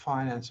access to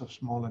finance of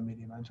small and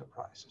medium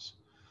enterprises.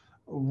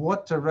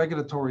 What the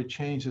regulatory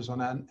changes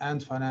on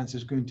Ant Finance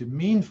is going to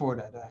mean for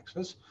that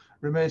access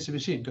remains to be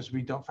seen, because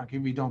we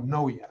don't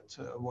know yet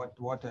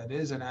what that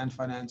is, and Ant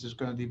Finance is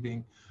going to be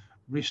being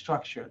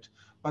restructured.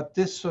 But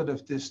this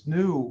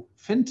new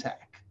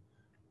fintech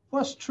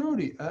was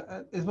truly,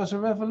 it was a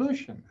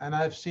revolution. And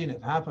I've seen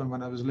it happen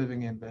when I was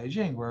living in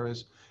Beijing,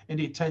 whereas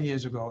indeed 10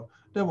 years ago,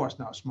 there was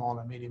no small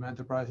and medium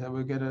enterprise that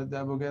would get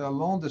a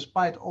loan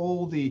despite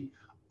all the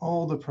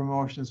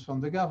promotions from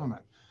the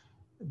government.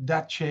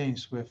 That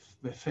changed with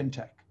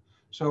fintech.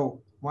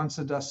 So once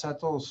the dust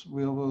settles,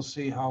 we'll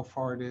see how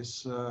far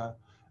this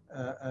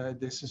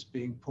is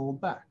being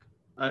pulled back.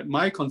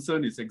 My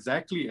concern is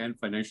exactly Ant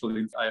Financial.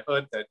 I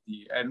heard that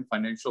the Ant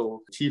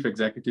Financial chief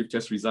executive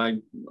just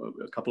resigned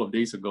a couple of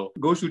days ago.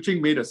 Goh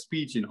Shuqing made a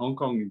speech in Hong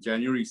Kong in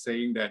January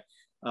saying that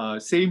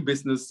same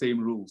business, same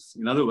rules.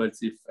 In other words,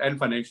 if Ant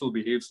Financial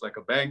behaves like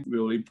a bank, we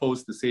will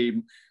impose the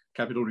same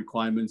capital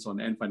requirements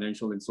on Ant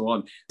Financial and so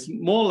on. It's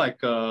more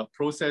like a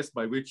process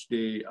by which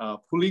they are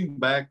pulling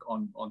back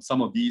on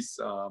some of these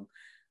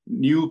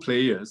new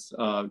players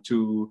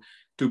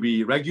to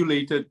be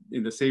regulated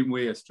in the same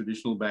way as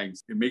traditional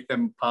banks. They make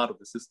them part of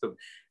the system.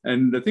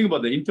 And the thing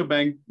about the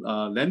interbank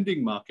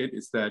lending market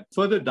is that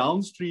further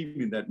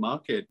downstream in that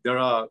market, there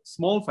are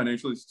small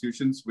financial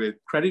institutions with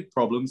credit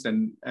problems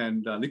and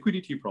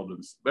liquidity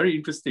problems. Very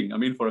interesting. I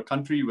mean, for a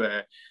country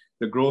where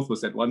the growth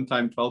was at one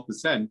time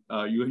 12%,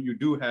 you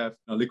do have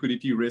a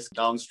liquidity risk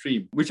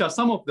downstream, which are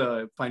some of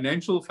the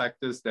financial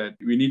factors that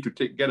we need to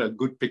get a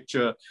good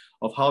picture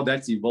of how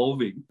that's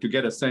evolving, to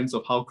get a sense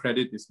of how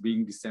credit is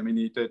being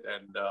disseminated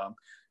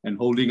and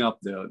holding up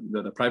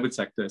the private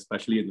sector,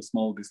 especially in the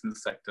small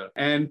business sector.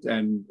 And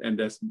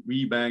as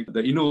WeBank,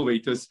 the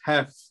innovators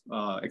have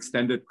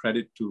extended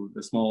credit to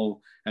the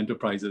small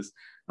enterprises.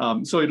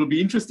 So it'll be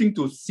interesting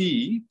to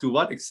see to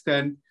what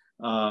extent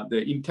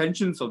the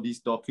intentions of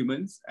these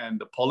documents and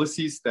the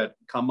policies that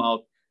come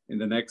out in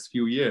the next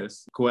few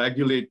years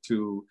coagulate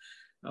to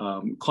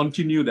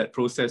continue that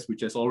process,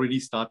 which has already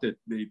started,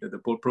 the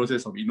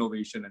process of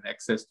innovation and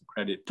access to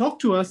credit. Talk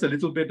to us a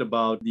little bit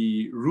about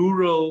the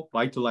rural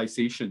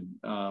vitalization.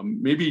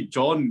 Maybe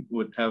John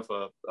would have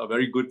a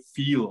very good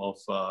feel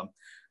of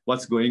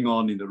what's going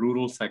on in the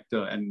rural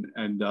sector,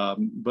 and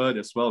Bert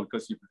as well,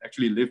 because you've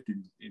actually lived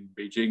in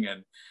Beijing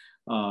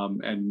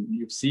and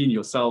you've seen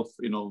yourself,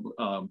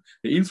 the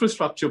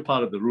infrastructure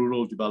part of the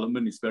rural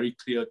development is very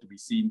clear to be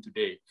seen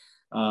today.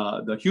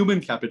 The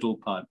human capital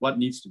part, what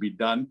needs to be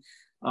done.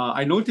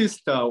 I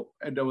noticed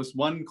and there was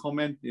one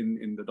comment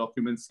in the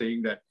document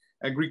saying that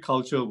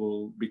agriculture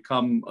will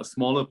become a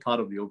smaller part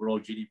of the overall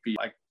GDP.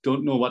 I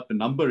don't know what the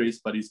number is,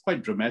 but it's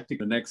quite dramatic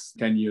the next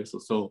 10 years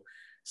or so.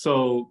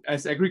 So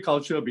as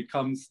agriculture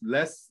becomes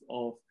less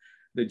of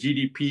the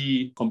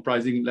GDP,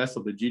 comprising less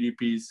of the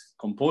GDP's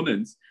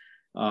components,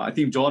 I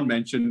think John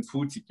mentioned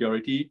food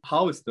security.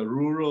 How is the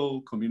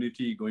rural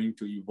community going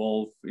to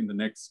evolve in the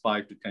next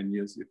 5 to 10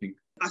 years, you think?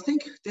 I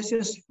think this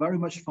is very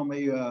much from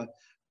a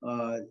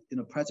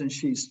President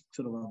Xi's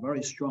sort of a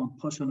very strong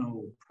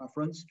personal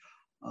preference.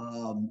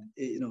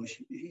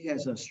 He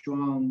has a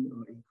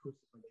strong inclusive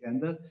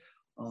agenda,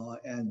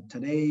 and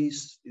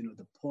today's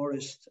the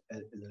poorest,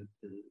 at the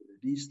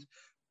least,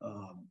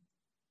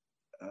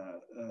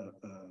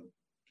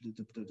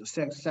 the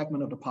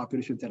segment of the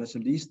population that has the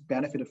least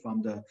benefited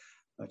from the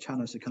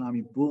China's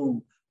economic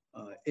boom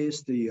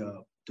is the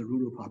the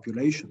rural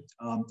population.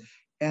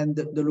 And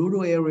the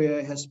rural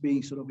area has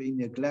been sort of in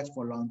neglect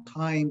for a long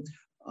time.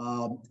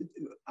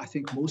 I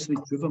think mostly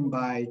driven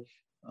by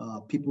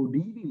people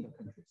leaving the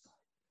countryside.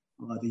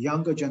 The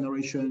younger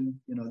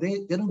generation, they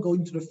don't go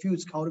into the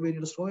fields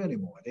cultivating the soil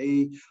anymore.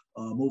 They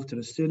move to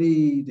the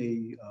city,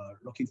 they are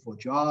looking for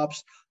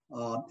jobs.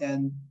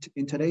 And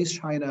in today's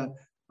China,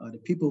 the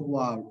people who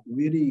are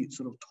really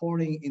sort of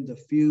touring in the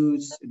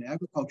fields in the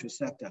agriculture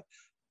sector,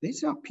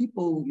 these are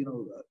people, in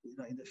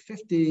the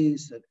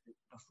 50s, the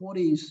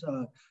 40s.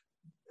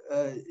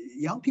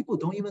 Young people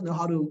don't even know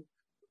how to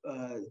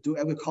do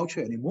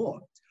agriculture anymore.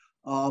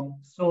 I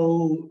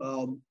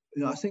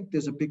think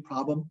there's a big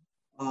problem.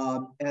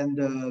 On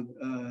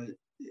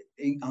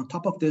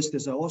top of this,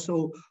 there's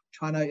also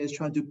China is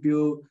trying to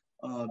build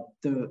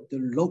the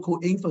local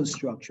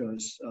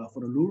infrastructures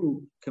for the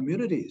rural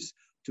communities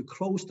to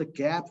close the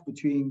gap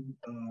between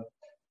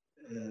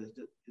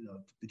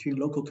between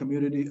local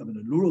community,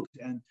 the rural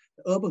and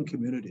the urban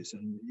communities.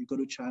 And you go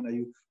to China,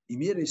 you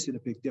immediately see the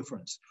big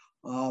difference.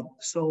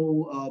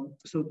 So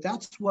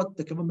that's what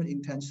the government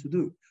intends to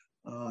do,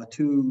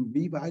 to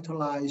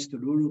revitalize the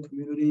rural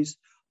communities,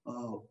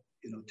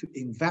 to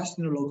invest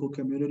in the local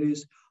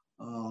communities,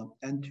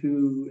 and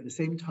to, at the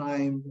same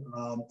time,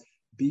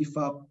 beef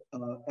up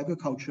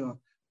agriculture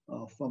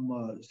from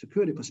a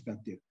security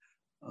perspective.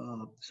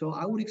 So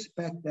I would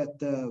expect that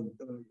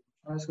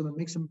China's going to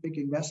make some big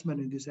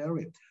investment in this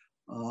area,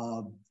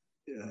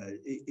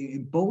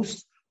 in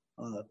both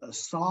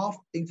soft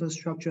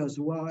infrastructure as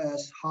well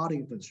as hard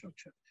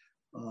infrastructure.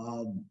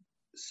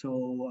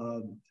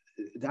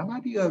 That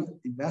might be an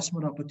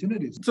investment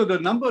opportunity. So the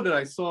number that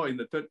I saw in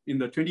the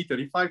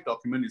 2035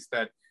 document is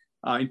that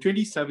in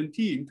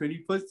 2017,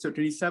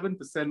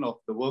 27% of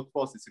the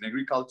workforce is in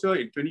agriculture.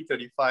 In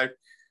 2035,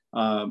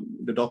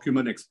 the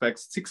document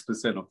expects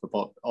 6%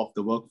 of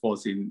the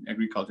workforce in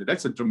agriculture.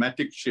 That's a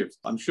dramatic shift.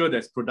 I'm sure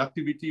there's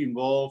productivity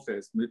involved,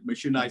 there's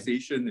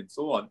machinization and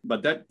so on,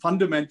 but that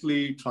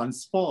fundamentally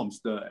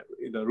transforms the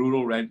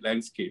rural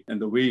landscape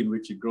and the way in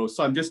which it grows.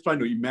 So I'm just trying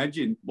to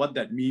imagine what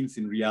that means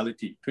in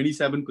reality.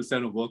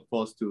 27% of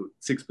workforce to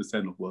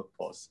 6% of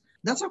workforce.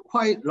 That's a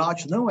quite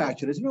large number,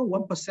 actually.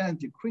 1%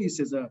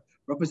 decrease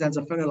represents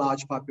a very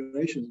large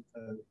population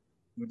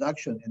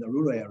reduction in the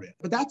rural area,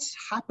 but that's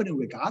happening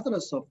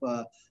regardless of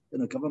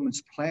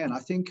government's plan. I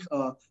think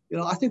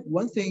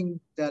one thing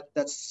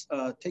that's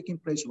taking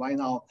place right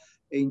now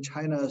in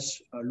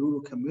China's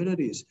rural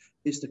communities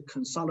is the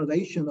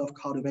consolidation of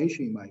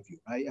cultivation, in my view.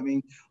 Right? I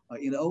mean,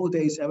 in the old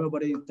days,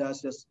 everybody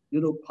does this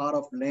little part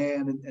of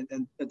land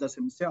and does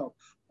himself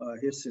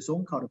his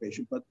own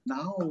cultivation, but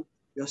now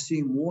you're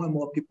seeing more and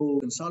more people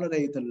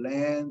consolidate the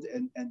land,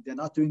 and they're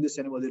not doing this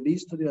anymore. They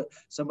lease to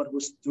somebody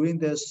who's doing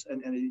this,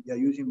 and they're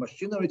using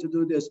machinery to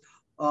do this.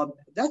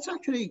 That's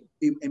actually,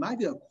 it might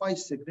be a quite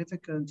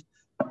significant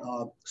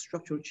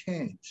structural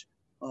change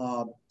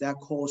that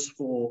calls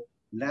for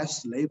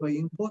less labor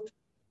input,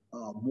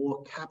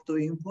 more capital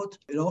input.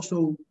 It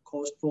also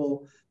calls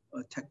for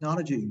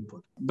technology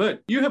input.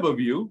 But you have a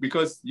view,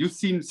 because you've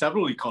seen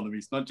several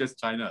economies, not just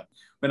China.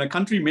 When a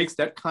country makes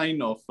that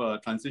kind of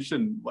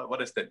transition, what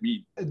does that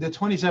mean? The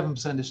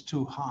 27% is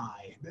too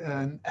high.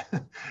 And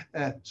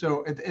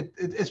so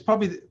it's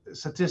probably,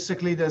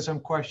 statistically, there's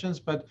some questions,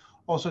 but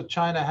also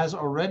China has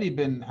already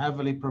been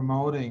heavily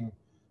promoting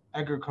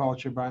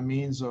agriculture by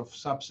means of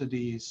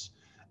subsidies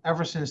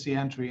ever since the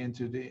entry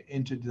into the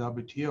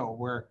WTO,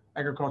 where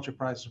agriculture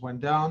prices went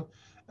down.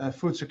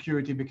 Food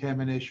security became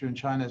an issue, and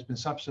China has been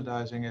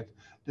subsidizing it,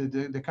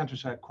 the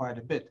countryside, quite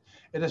a bit.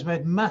 It has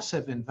made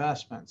massive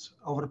investments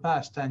over the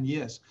past 10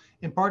 years,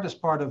 in part as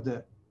part of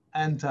the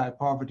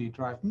anti-poverty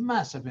drive,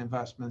 massive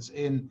investments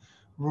in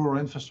rural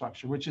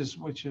infrastructure, which has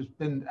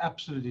been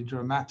absolutely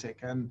dramatic.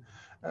 And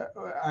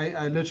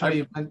I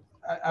literally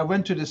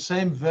went to the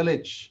same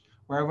village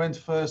where I went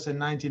first in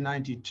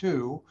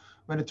 1992,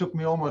 when it took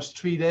me almost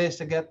 3 days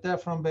to get there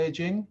from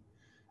Beijing.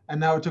 And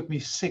now it took me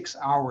 6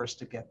 hours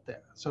to get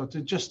there. So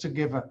just to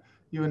give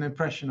you an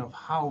impression of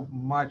how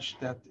much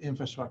that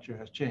infrastructure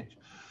has changed.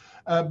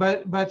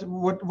 But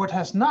what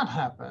has not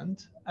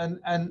happened,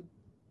 and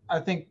I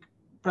think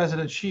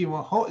President Xi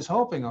is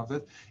hoping of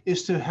it,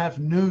 is to have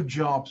new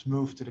jobs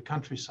move to the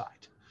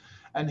countryside.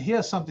 And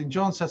here's something,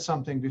 John said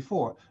something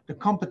before, the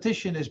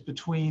competition is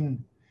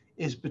between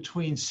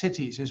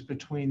cities, is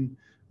between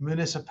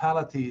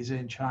municipalities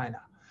in China.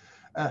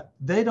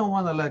 They don't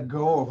want to let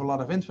go of a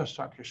lot of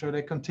infrastructure, so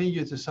they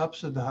continue to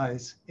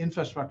subsidize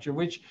infrastructure,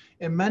 which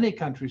in many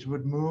countries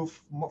would move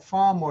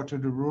far more to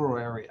the rural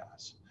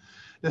areas.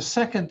 The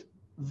second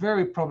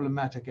very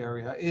problematic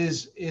area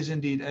is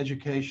indeed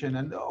education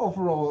and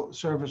overall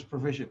service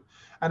provision.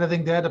 And I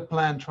think there the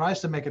plan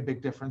tries to make a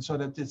big difference so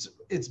that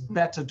it's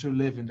better to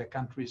live in the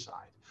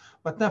countryside.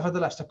 But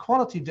nevertheless, the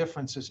quality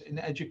differences in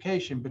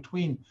education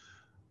between,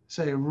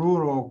 say,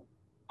 rural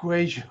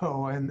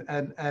Guizhou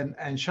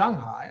and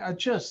Shanghai are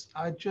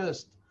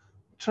just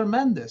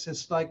tremendous.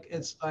 It's like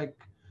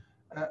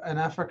an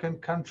African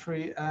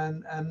country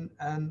and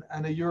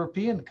a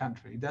European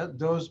country.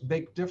 Those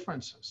big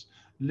differences,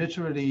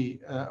 literally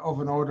of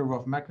an order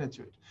of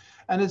magnitude.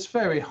 And it's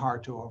very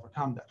hard to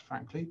overcome that,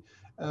 frankly.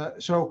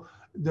 So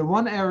the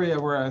one area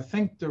where I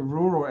think the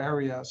rural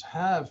areas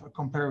have a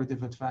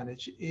comparative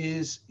advantage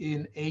is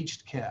in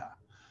aged care.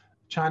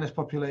 China's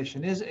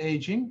population is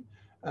aging.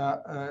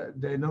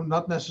 They do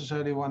not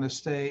necessarily want to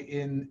stay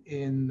in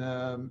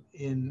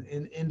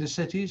the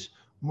cities,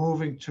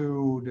 moving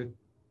to the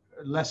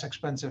less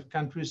expensive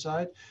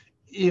countryside.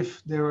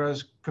 If there are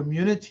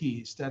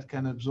communities that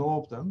can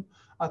absorb them,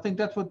 I think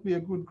that would be a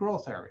good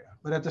growth area.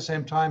 But at the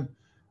same time,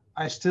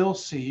 I still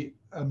see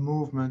a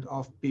movement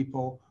of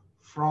people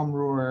from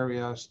rural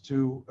areas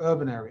to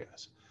urban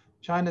areas.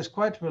 China is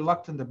quite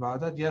reluctant about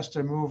that. Yes,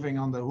 they're moving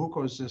on the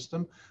hukou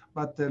system,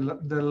 but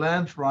the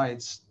land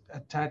rights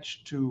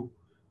attached to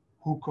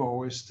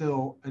hukou is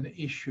still an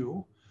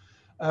issue.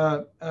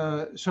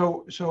 Let's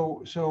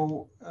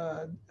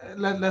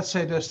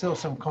say there's still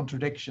some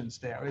contradictions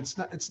there.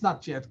 It's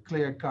not yet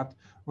clear cut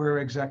where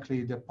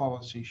exactly the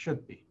policy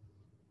should be.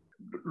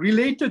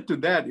 Related to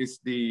that is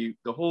the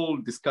whole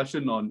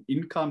discussion on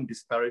income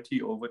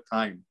disparity over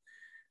time.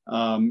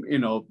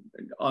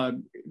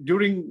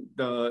 During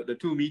the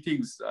two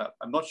meetings,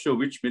 I'm not sure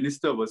which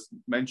minister was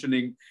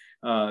mentioning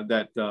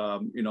that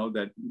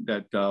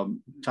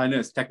China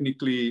has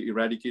technically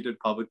eradicated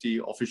poverty,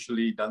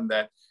 officially done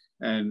that.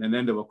 And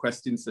then there were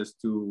questions as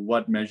to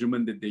what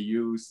measurement did they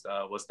use?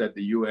 Was that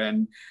the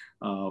UN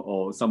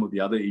or some of the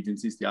other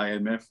agencies, the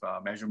IMF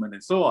measurement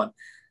and so on?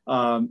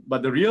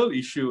 But the real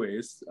issue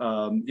is,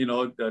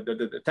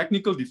 the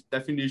technical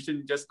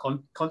definition just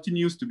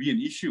continues to be an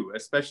issue,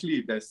 especially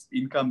if there's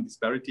income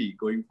disparity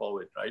going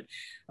forward, right?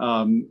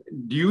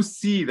 Do you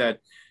see that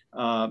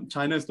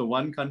China is the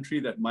one country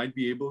that might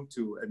be able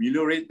to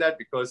ameliorate that?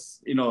 Because,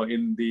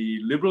 in the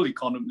liberal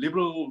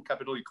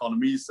capital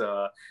economies,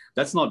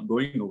 that's not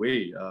going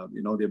away.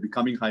 They're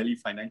becoming highly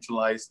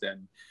financialized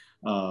and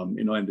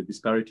the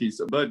disparities.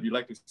 Bert, you'd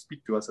like to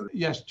speak to us?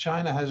 Yes,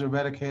 China has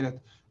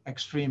eradicated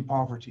extreme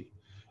poverty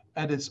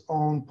at its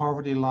own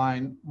poverty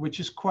line, which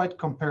is quite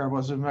comparable.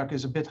 As America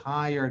is a bit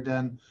higher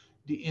than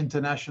the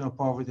international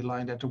poverty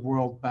line that the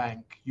World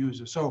Bank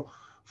uses. So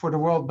for the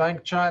World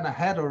Bank, China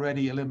had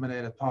already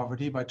eliminated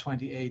poverty by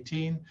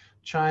 2018.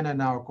 China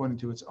now, according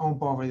to its own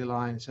poverty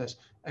line, says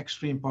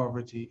extreme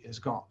poverty is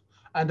gone.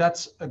 And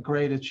that's a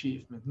great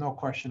achievement, no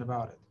question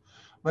about it.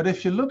 But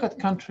if you look at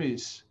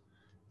countries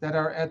that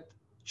are at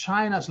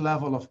China's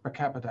level of per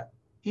capita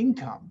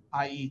income,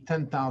 i.e.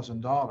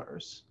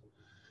 $10,000,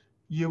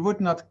 you would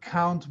not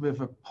count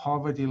with a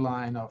poverty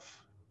line of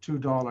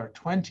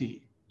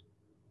 $2.20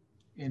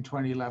 in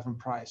 2011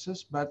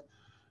 prices, but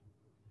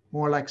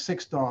more like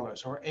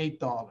 $6 or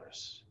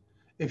 $8.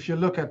 If you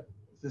look at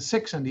the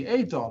 $6 and the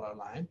 $8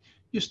 line,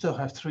 you still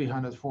have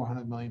 300,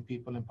 400 million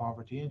people in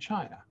poverty in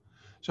China.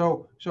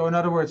 So in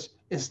other words,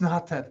 it's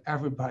not that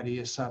everybody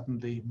is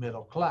suddenly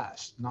middle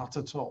class, not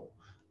at all.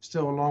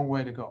 Still a long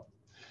way to go.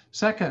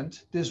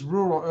 Second, this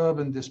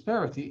rural-urban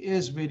disparity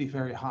is really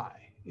very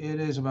high. It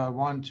is about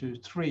 1 to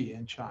 3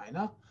 in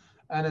China,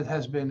 and it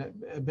has been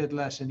a bit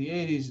less in the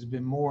 80s. It's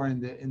been more in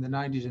the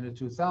 90s and the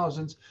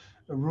 2000s.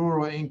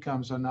 Rural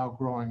incomes are now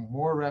growing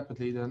more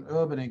rapidly than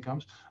urban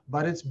incomes,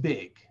 but it's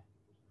big.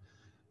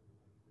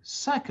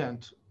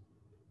 Second,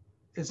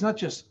 it's not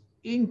just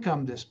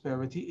income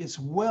disparity, it's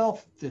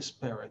wealth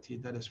disparity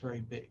that is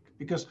very big,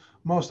 because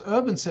most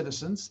urban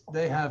citizens,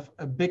 they have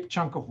a big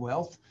chunk of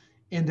wealth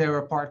in their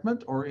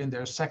apartment or in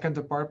their second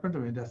apartment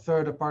or in their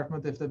third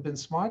apartment if they've been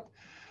smart.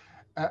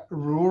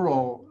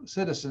 Rural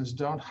citizens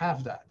don't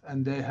have that,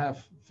 and they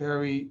have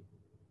very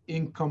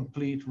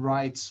incomplete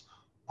rights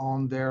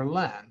on their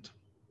land,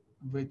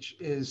 which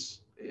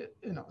is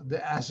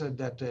the asset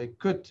that they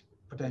could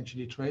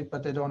potentially trade,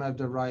 but they don't have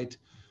the right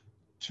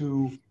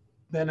to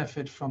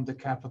benefit from the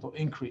capital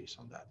increase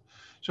on that.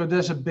 So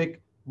there's a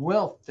big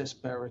wealth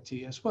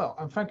disparity as well.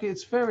 And frankly,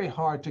 it's very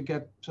hard to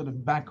get sort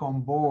of back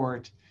on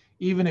board,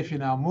 even if you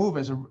now move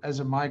as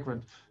a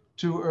migrant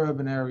to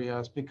urban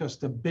areas, because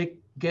the big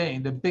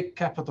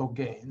capital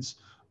gains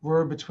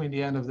were between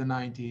the end of the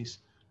 90s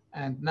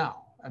and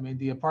now. I mean,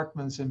 the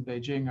apartments in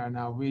Beijing are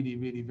now really,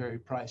 really very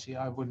pricey.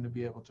 I wouldn't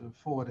be able to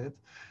afford it.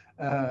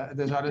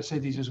 There's other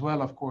cities as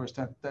well, of course,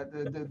 that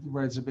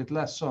where it's a bit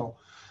less so.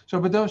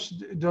 But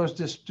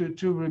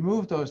to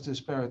remove those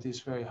disparities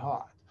is very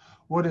hard.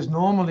 What is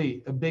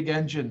normally a big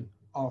engine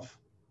of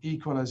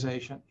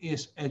equalization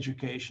is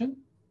education.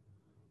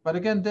 But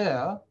again,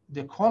 there,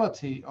 the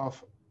quality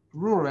of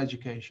rural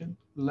education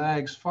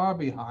lags far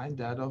behind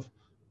that of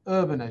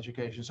urban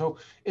education. So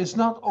it's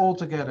not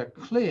altogether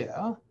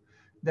clear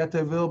that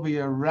there will be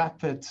a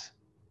rapid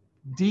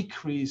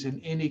decrease in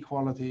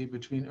inequality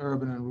between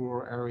urban and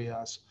rural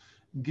areas,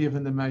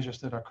 given the measures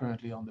that are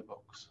currently on the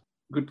books.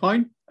 Good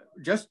point.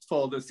 Just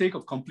for the sake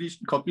of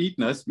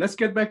completeness, let's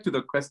get back to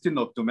the question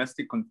of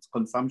domestic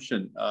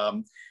consumption.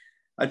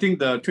 I think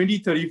the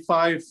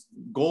 2035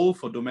 goal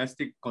for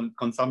domestic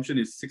consumption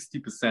is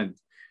 60%.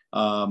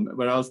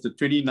 whereas the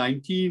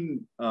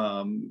 2019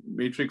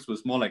 matrix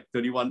was more like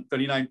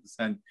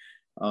 39%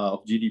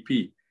 of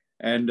GDP.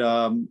 And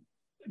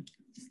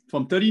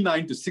from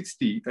 39 to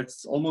 60,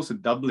 that's almost a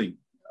doubling.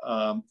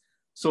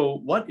 So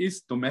what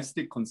is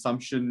domestic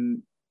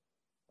consumption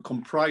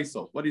comprised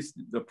of? What is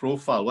the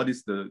profile? What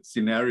is the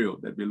scenario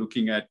that we're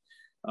looking at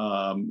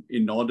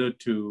in order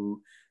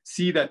to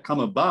see that come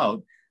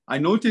about? I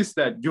noticed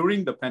that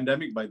during the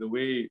pandemic, by the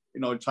way,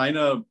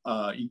 China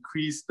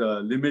increased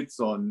the limits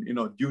on,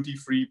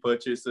 duty-free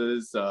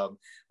purchases,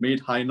 made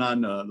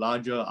Hainan a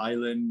larger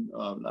island,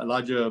 a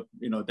larger,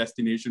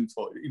 destination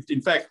for.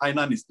 In fact,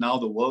 Hainan is now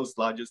the world's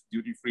largest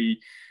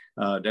duty-free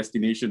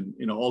destination.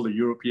 All the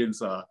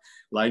Europeans are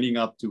lining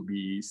up to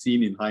be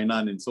seen in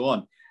Hainan and so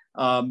on.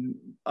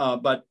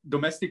 But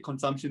domestic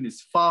consumption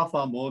is far,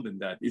 far more than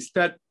that. Is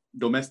that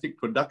domestic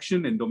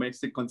production and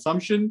domestic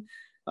consumption?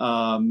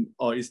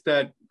 Or is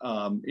that,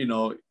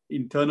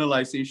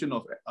 internalization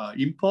of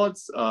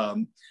imports?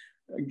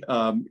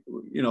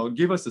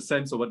 Give us a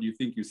sense of what you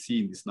think you see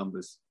in these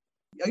numbers.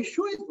 Are you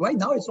sure right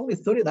now it's only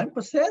 39%?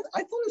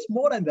 I thought it's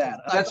more than that.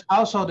 That's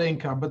household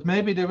income, but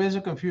maybe there is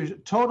a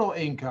confusion. Total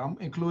income,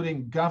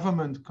 including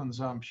government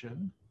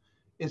consumption,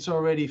 it's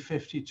already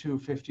 52,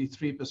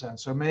 53%.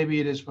 So maybe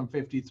it is from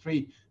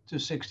 53 to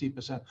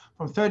 60%.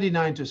 From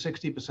 39 to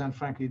 60%,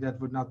 frankly, that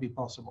would not be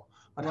possible.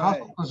 But right.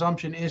 Household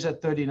consumption is at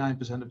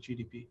 39% of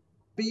GDP.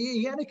 But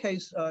in any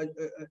case,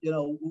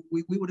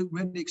 we would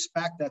really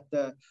expect that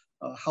the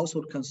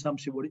household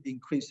consumption would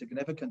increase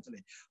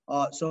significantly.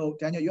 So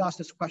Daniel, you asked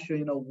this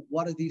question,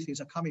 what are these things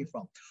are coming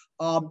from?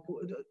 I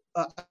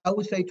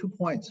would say 2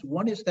 points.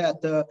 One is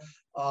that the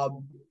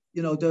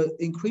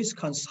increased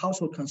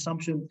household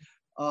consumption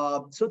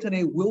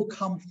certainly will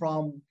come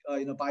from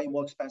buying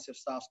more expensive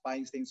stuff,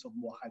 buying things of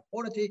more high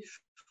quality.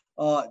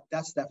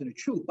 That's definitely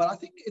true. But I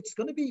think it's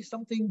going to be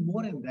something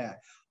more than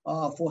that.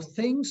 For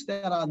things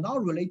that are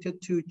not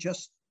related to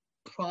just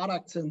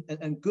products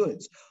and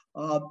goods.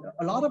 A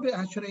lot of it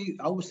actually,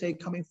 I would say,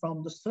 coming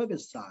from the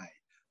service side.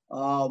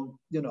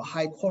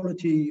 High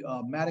quality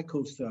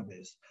medical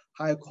service,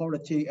 high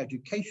quality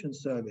education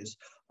service,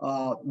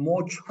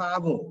 more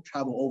travel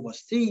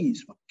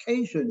overseas,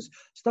 vacations,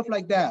 stuff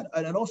like that,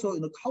 and also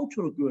in the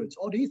cultural goods,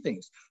 all these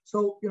things.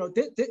 So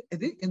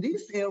in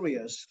these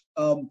areas,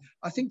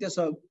 I think there's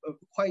a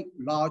quite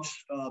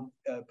large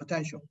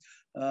potential.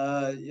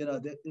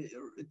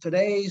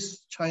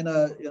 Today's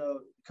China,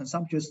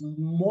 consumption is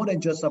more than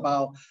just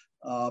about.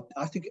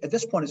 I think at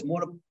this point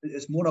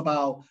it's more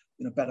about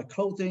better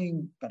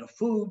clothing, better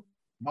food,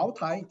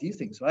 these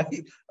things,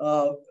 right?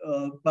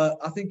 But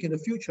I think in the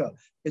future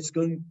it's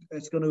going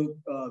to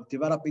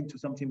develop into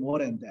something more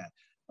than that.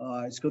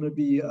 It's going to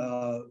be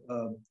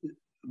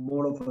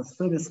more of a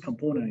service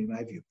component in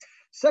my view.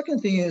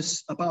 Second thing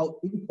is about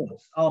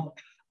imports.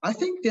 I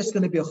think there's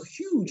going to be a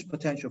huge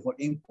potential for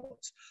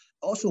imports.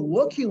 Also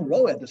working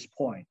role at this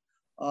point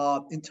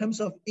in terms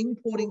of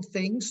importing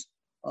things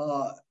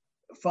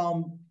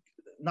from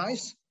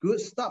nice, good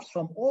stuff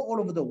from all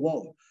over the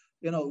world.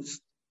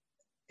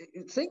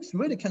 Things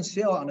really can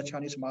sell on the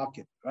Chinese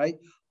market, right?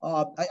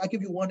 I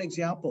give you one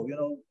example.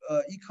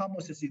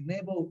 E-commerce has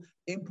enabled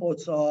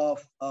imports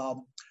of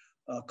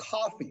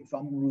coffee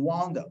from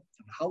Rwanda.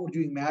 How would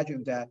you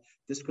imagine that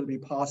this could be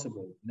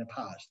possible in the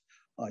past?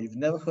 You've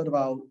never heard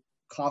about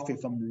coffee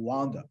from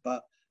Rwanda,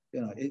 but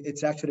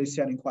it's actually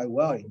selling quite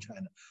well in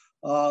China.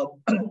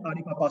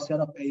 Alibaba set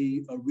up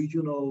a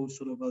regional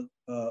sort of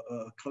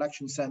a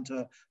collection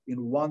center in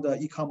Rwanda,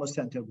 e-commerce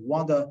center in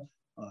Rwanda,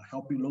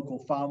 helping local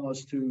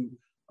farmers to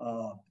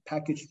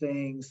package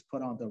things,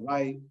 put on the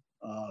right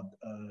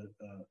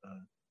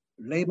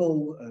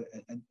label,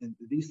 and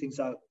these things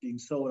are being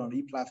sold on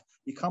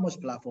e-commerce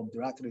platform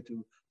directly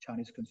to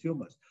Chinese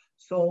consumers.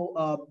 So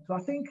I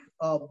think,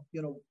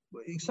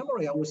 in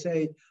summary, I would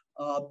say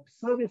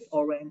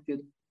service-oriented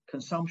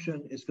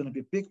consumption is going to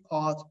be a big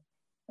part,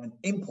 and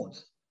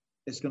imports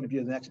is going to be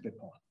the next big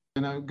part.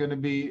 And I'm going to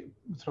be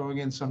throwing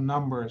in some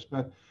numbers,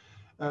 but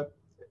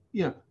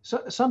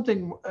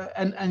something,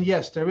 and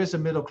yes, there is a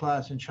middle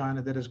class in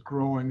China that is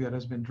growing, that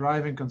has been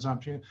driving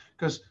consumption,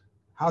 because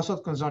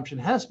household consumption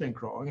has been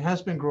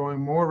growing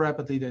more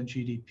rapidly than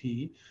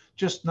GDP,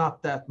 just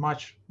not that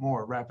much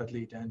more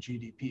rapidly than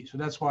GDP. So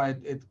that's why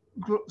it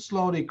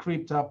slowly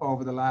creeped up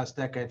over the last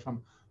decade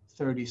from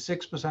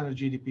 36% of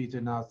GDP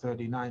to now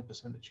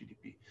 39% of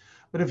GDP.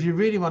 But if you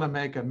really want to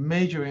make a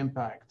major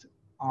impact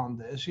on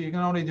this, you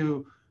can only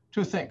do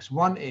two things.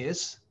 One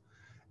is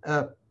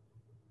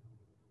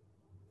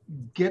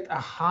get a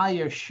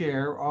higher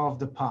share of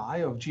the pie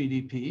of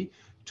GDP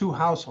to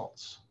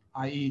households,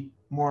 i.e.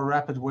 more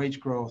rapid wage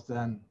growth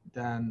than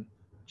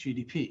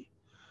GDP.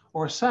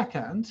 Or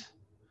second,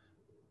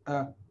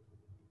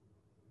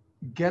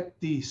 get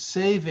the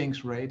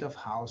savings rate of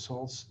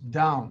households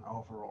down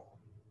overall.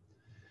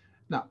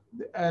 Now,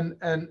 and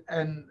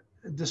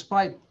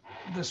despite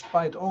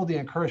all the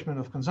encouragement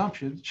of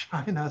consumption,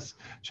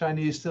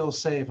 Chinese still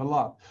save a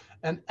lot.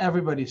 And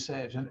everybody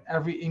saves at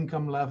every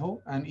income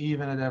level and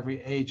even at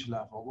every age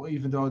level,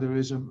 even though there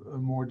is a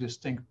more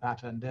distinct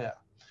pattern there.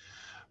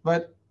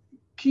 But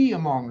key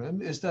among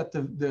them is that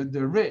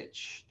the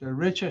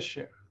richest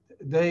share,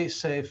 they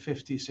save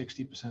 50,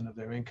 60% of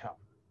their income.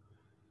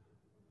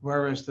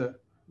 Whereas the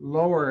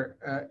lower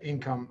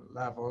income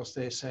levels,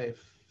 they save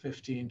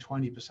 15,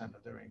 20%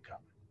 of their income.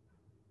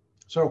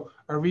 So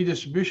a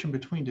redistribution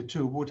between the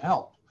two would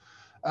help.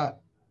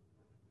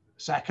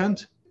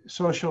 Second,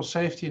 social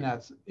safety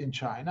net in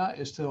China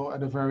is still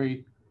at a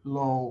very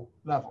low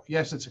level.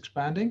 Yes, it's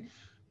expanding.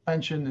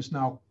 Pension is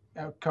now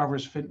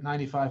covers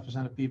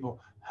 95% of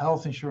people.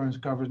 Health insurance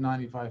covers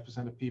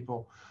 95% of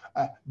people.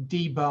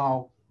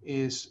 Dibao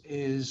is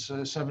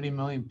 70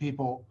 million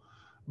people,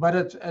 but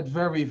at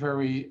very,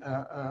 very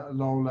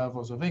low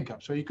levels of income.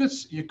 So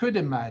you could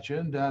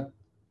imagine that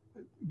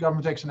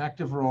government takes an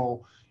active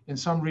role in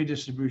some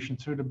redistribution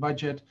through the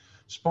budget,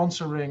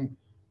 sponsoring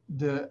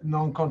the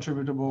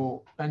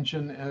non-contributable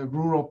pension,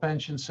 rural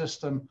pension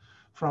system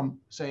from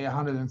say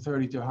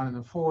 130 to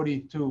 140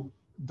 to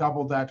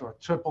double that or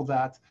triple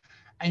that,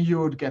 and you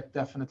would get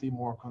definitely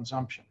more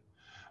consumption.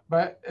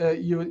 But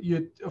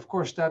you of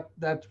course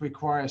that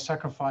requires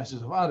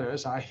sacrifices of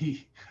others,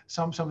 i.e.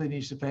 somebody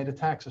needs to pay the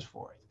taxes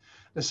for it.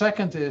 The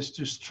second is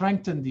to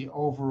strengthen the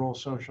overall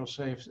social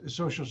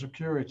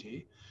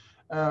security,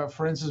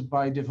 for instance,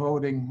 by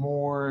devoting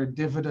more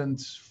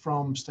dividends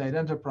from state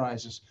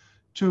enterprises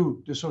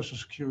to the Social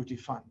Security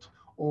Fund,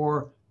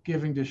 or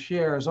giving the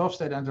shares of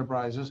state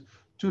enterprises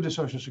to the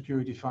Social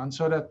Security Fund,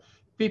 so that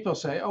people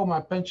say, oh,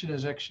 my pension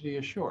is actually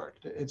assured.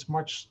 It's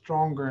much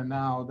stronger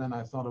now than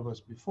I thought it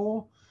was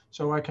before,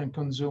 so I can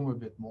consume a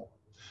bit more.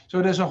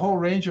 So there's a whole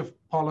range of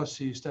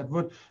policies that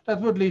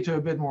would lead to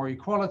a bit more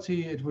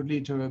equality. It would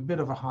lead to a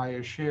bit of a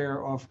higher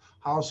share of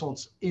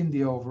households in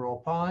the overall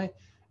pie,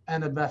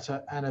 and a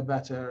better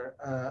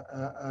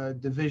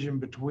division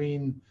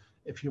between,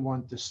 if you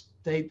want, the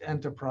state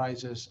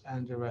enterprises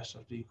and the rest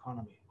of the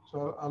economy.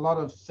 So a lot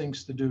of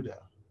things to do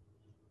there.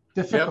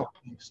 Difficult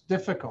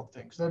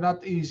things. They're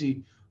not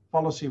easy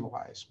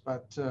policy-wise,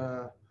 but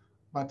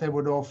they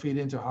would all feed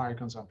into higher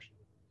consumption.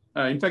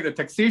 In fact, the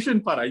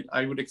taxation part,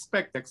 I would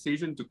expect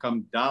taxation to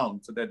come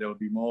down so that there will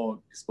be more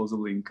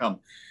disposable income.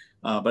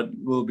 But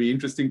it will be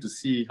interesting to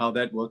see how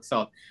that works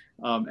out.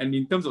 And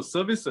in terms of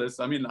services,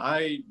 I mean,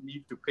 I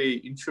need to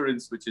pay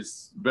insurance, which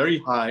is very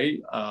high.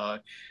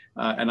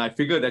 And I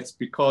figure that's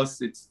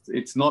because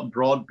it's not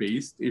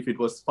broad-based. If it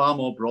was far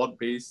more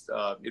broad-based,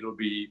 it'll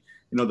be,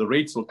 the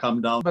rates will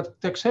come down. But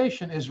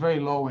taxation is very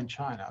low in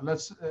China.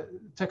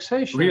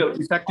 Taxation. Real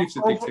effective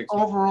taxation.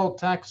 Overall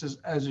taxes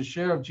as a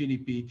share of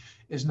GDP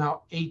is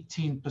now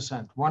 18%,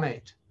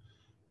 1/8.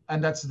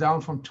 And that's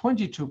down from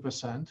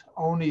 22%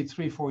 only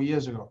 3-4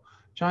 years ago.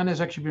 China has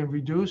actually been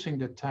reducing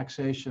the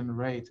taxation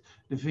rate,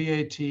 the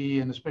VAT,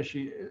 and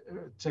especially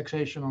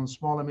taxation on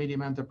small and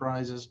medium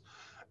enterprises.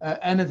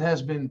 And it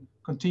has been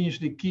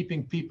continuously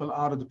keeping people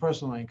out of the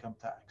personal income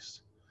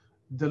tax.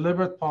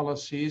 Deliberate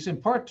policies, in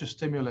part to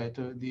stimulate,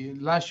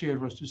 last year it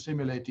was to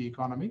stimulate the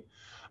economy,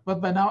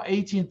 but by now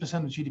 18%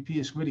 of GDP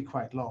is really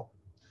quite low.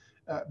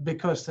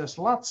 Because there's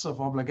lots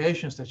of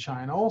obligations that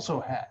China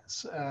also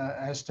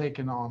has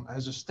taken on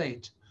as a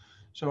state.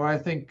 So I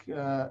think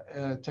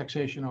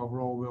taxation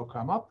overall will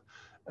come up.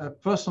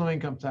 Personal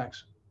income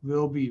tax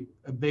will be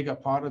a bigger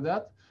part of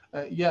that.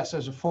 Yes,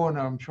 as a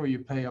foreigner, I'm sure you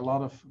pay a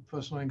lot of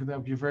personal income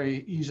tax. You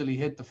very easily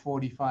hit the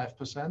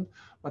 45%,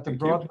 but the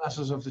broad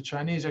masses of the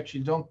Chinese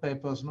actually don't pay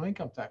personal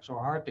income tax, or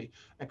hardly,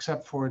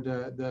 except for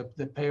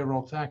the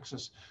payroll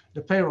taxes.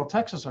 The payroll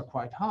taxes are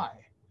quite high.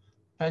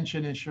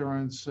 Pension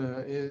insurance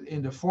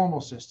in the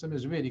formal system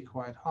is really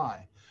quite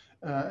high.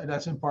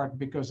 That's in part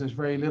because there's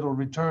very little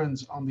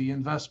returns on the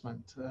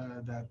investment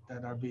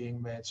that are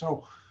being made.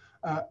 So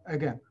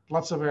again,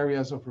 lots of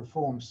areas of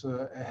reforms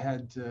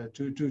ahead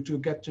to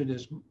get to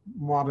this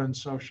modern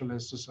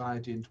socialist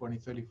society in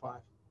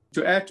 2035.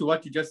 To add to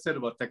what you just said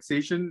about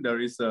taxation, there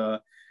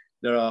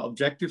are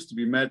objectives to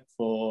be met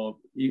for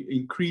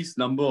increased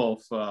number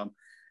of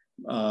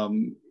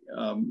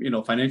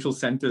financial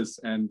centers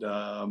and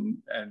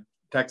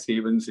tax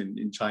havens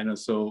in China.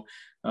 So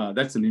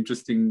that's an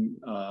interesting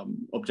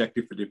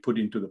objective that they put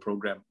into the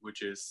program,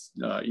 which is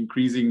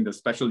increasing the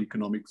special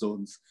economic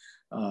zones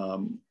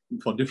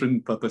for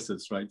different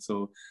purposes, right?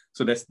 So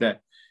that's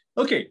that.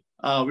 Okay,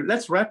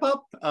 let's wrap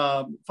up.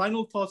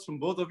 Final thoughts from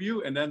both of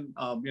you, and then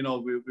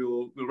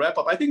we'll wrap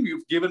up. I think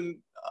you've given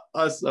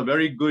us a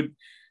very good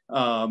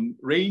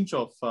range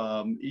of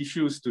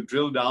issues to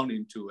drill down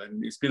into,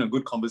 and it's been a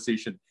good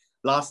conversation.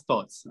 Last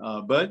thoughts,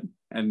 Bert,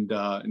 and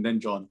then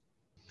John.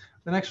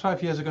 The next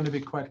 5 years are going to be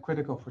quite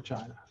critical for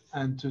China,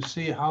 and to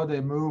see how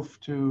they move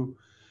to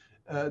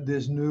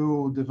this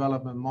new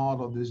development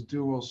model, this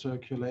dual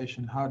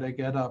circulation, how they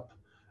get up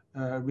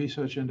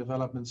research and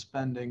development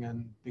spending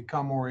and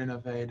become more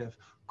innovative,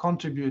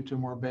 contribute to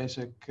more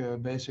basic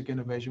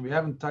innovation. We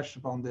haven't touched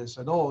upon this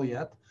at all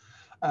yet.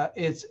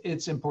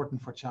 It's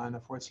important for China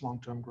for its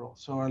long-term growth.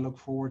 So I look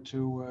forward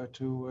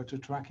to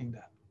tracking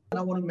that. And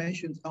I want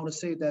to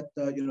say that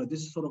this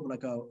is sort of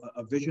like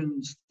a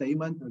vision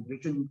statement, a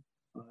vision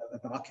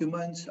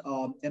document,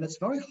 and it's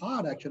very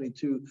hard actually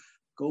to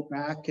go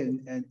back and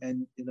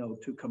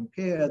to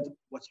compare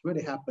what's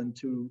really happened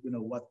to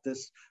what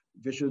this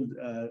vision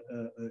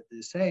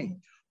is saying.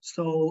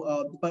 So,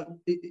 but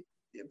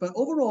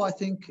overall, I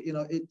think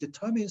it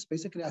determines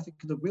basically. I think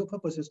the real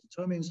purpose is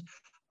determines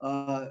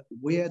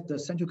where the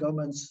central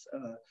government's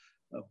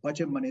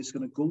budget money is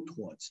going to go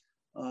towards.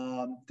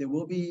 There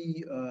will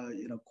be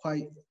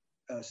quite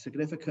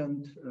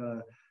significant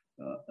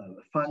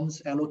funds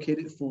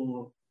allocated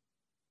for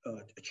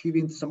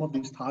achieving some of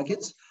these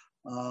targets.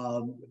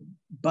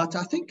 But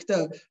I think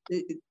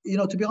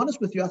to be honest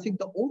with you, I think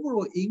the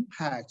overall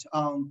impact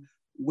on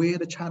where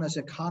the China's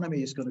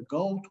economy is going to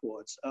go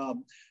towards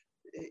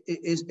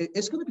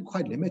it's going to be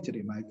quite limited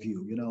in my view.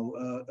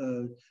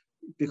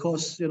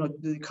 Because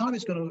the economy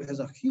has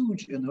a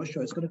huge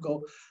inertia. It's going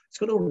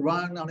to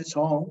run on its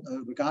own,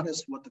 regardless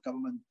of what the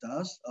government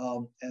does.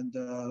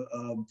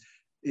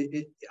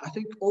 I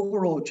think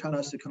overall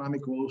China's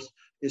economic growth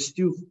is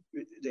still,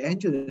 the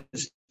engine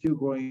is still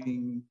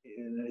growing.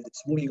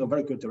 It's moving in a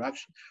very good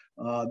direction,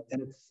 and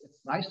it's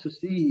nice to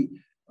see,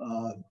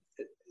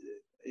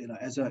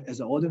 as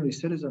an ordinary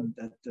citizen,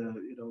 that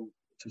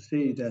to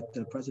see that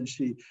President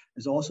Xi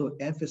is also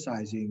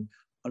emphasizing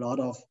a lot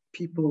of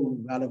people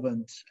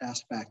relevant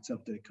aspects of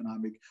the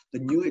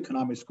new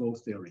economic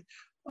growth theory,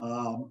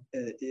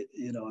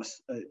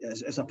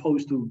 as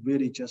opposed to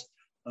really just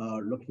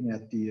looking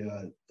at the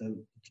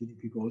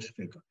GDP growth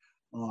figure.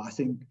 I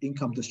think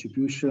income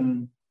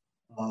distribution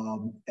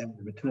and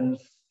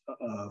returns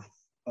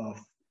of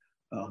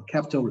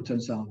capital,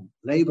 returns on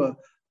labor,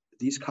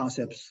 these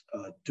concepts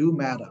do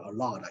matter a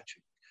lot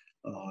actually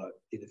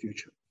in the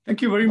future.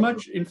 Thank you very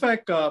much. In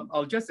fact,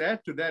 I'll just add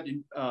to that.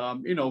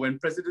 When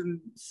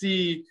President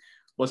Xi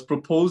was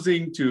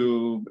proposing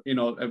to,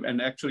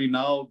 and actually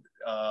now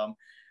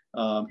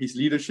his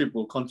leadership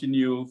will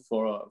continue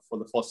for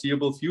the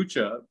foreseeable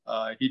future.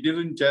 He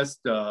didn't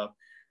just,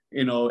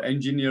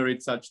 engineer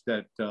it such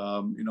that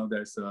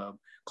there's a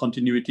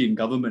continuity in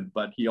government,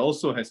 but he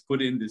also has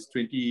put in this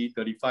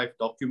 2035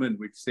 document,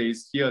 which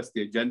says, here's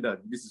the agenda.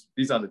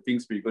 These are the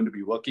things we're going to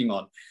be working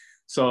on.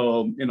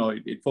 So,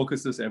 it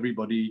focuses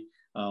everybody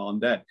on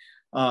that.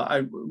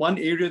 One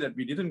area that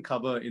we didn't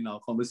cover in our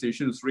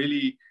conversation is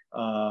really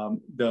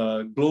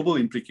the global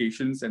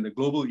implications and the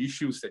global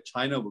issues that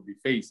China will be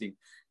facing.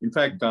 In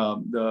fact,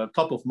 the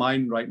top of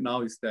mind right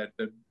now is that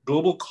the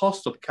global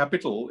cost of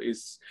capital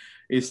is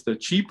the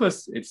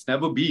cheapest it's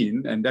never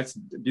been, and that's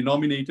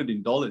denominated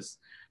in dollars.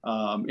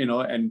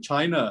 And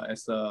China,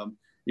 as a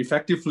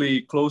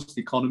effectively closed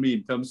economy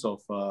in terms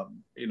of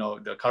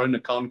the current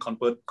account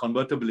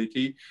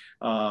convertibility,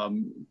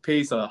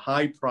 pays a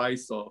high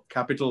price of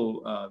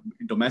capital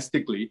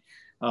domestically,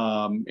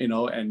 and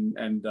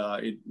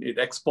it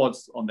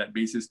exports on that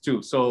basis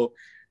too. So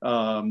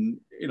the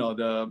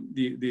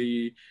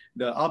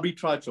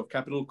arbitrage of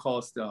capital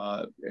cost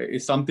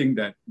is something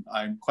that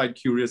I'm quite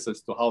curious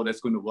as to how that's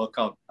going to work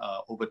out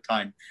over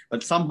time.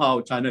 But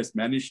somehow China has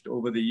managed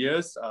over the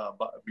years,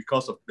 but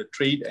because of the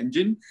trade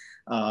engine,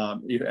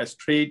 as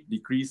trade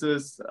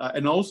decreases,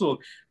 and also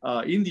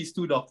in these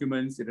two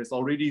documents, it has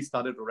already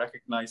started to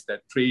recognize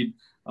that trade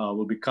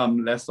will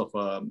become less of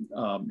a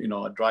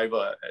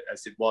driver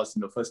as it was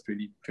in the first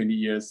 20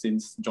 years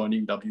since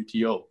joining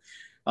WTO.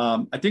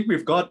 I think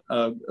we've got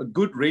a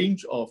good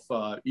range of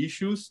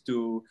issues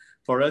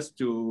for us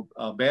to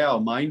bear our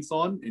minds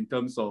on in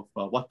terms of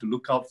what to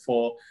look out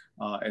for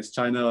as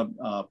China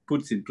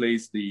puts in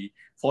place the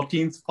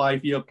 14th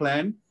five-year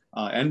plan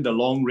and the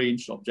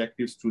long-range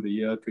objectives through the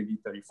year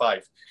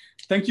 2035.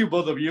 Thank you,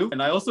 both of you. And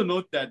I also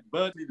note that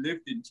Bert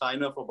lived in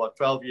China for about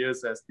 12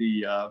 years as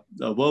the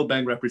World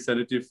Bank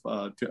representative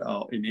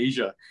in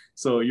Asia.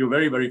 So you're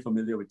very, very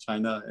familiar with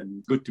China,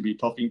 and good to be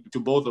talking to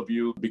both of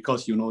you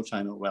because you know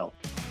China well.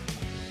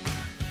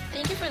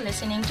 Thank you for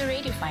listening to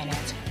Radio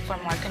Finance. For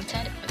more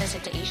content,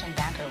 visit the Asian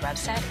Banker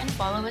website and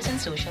follow us on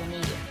social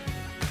media.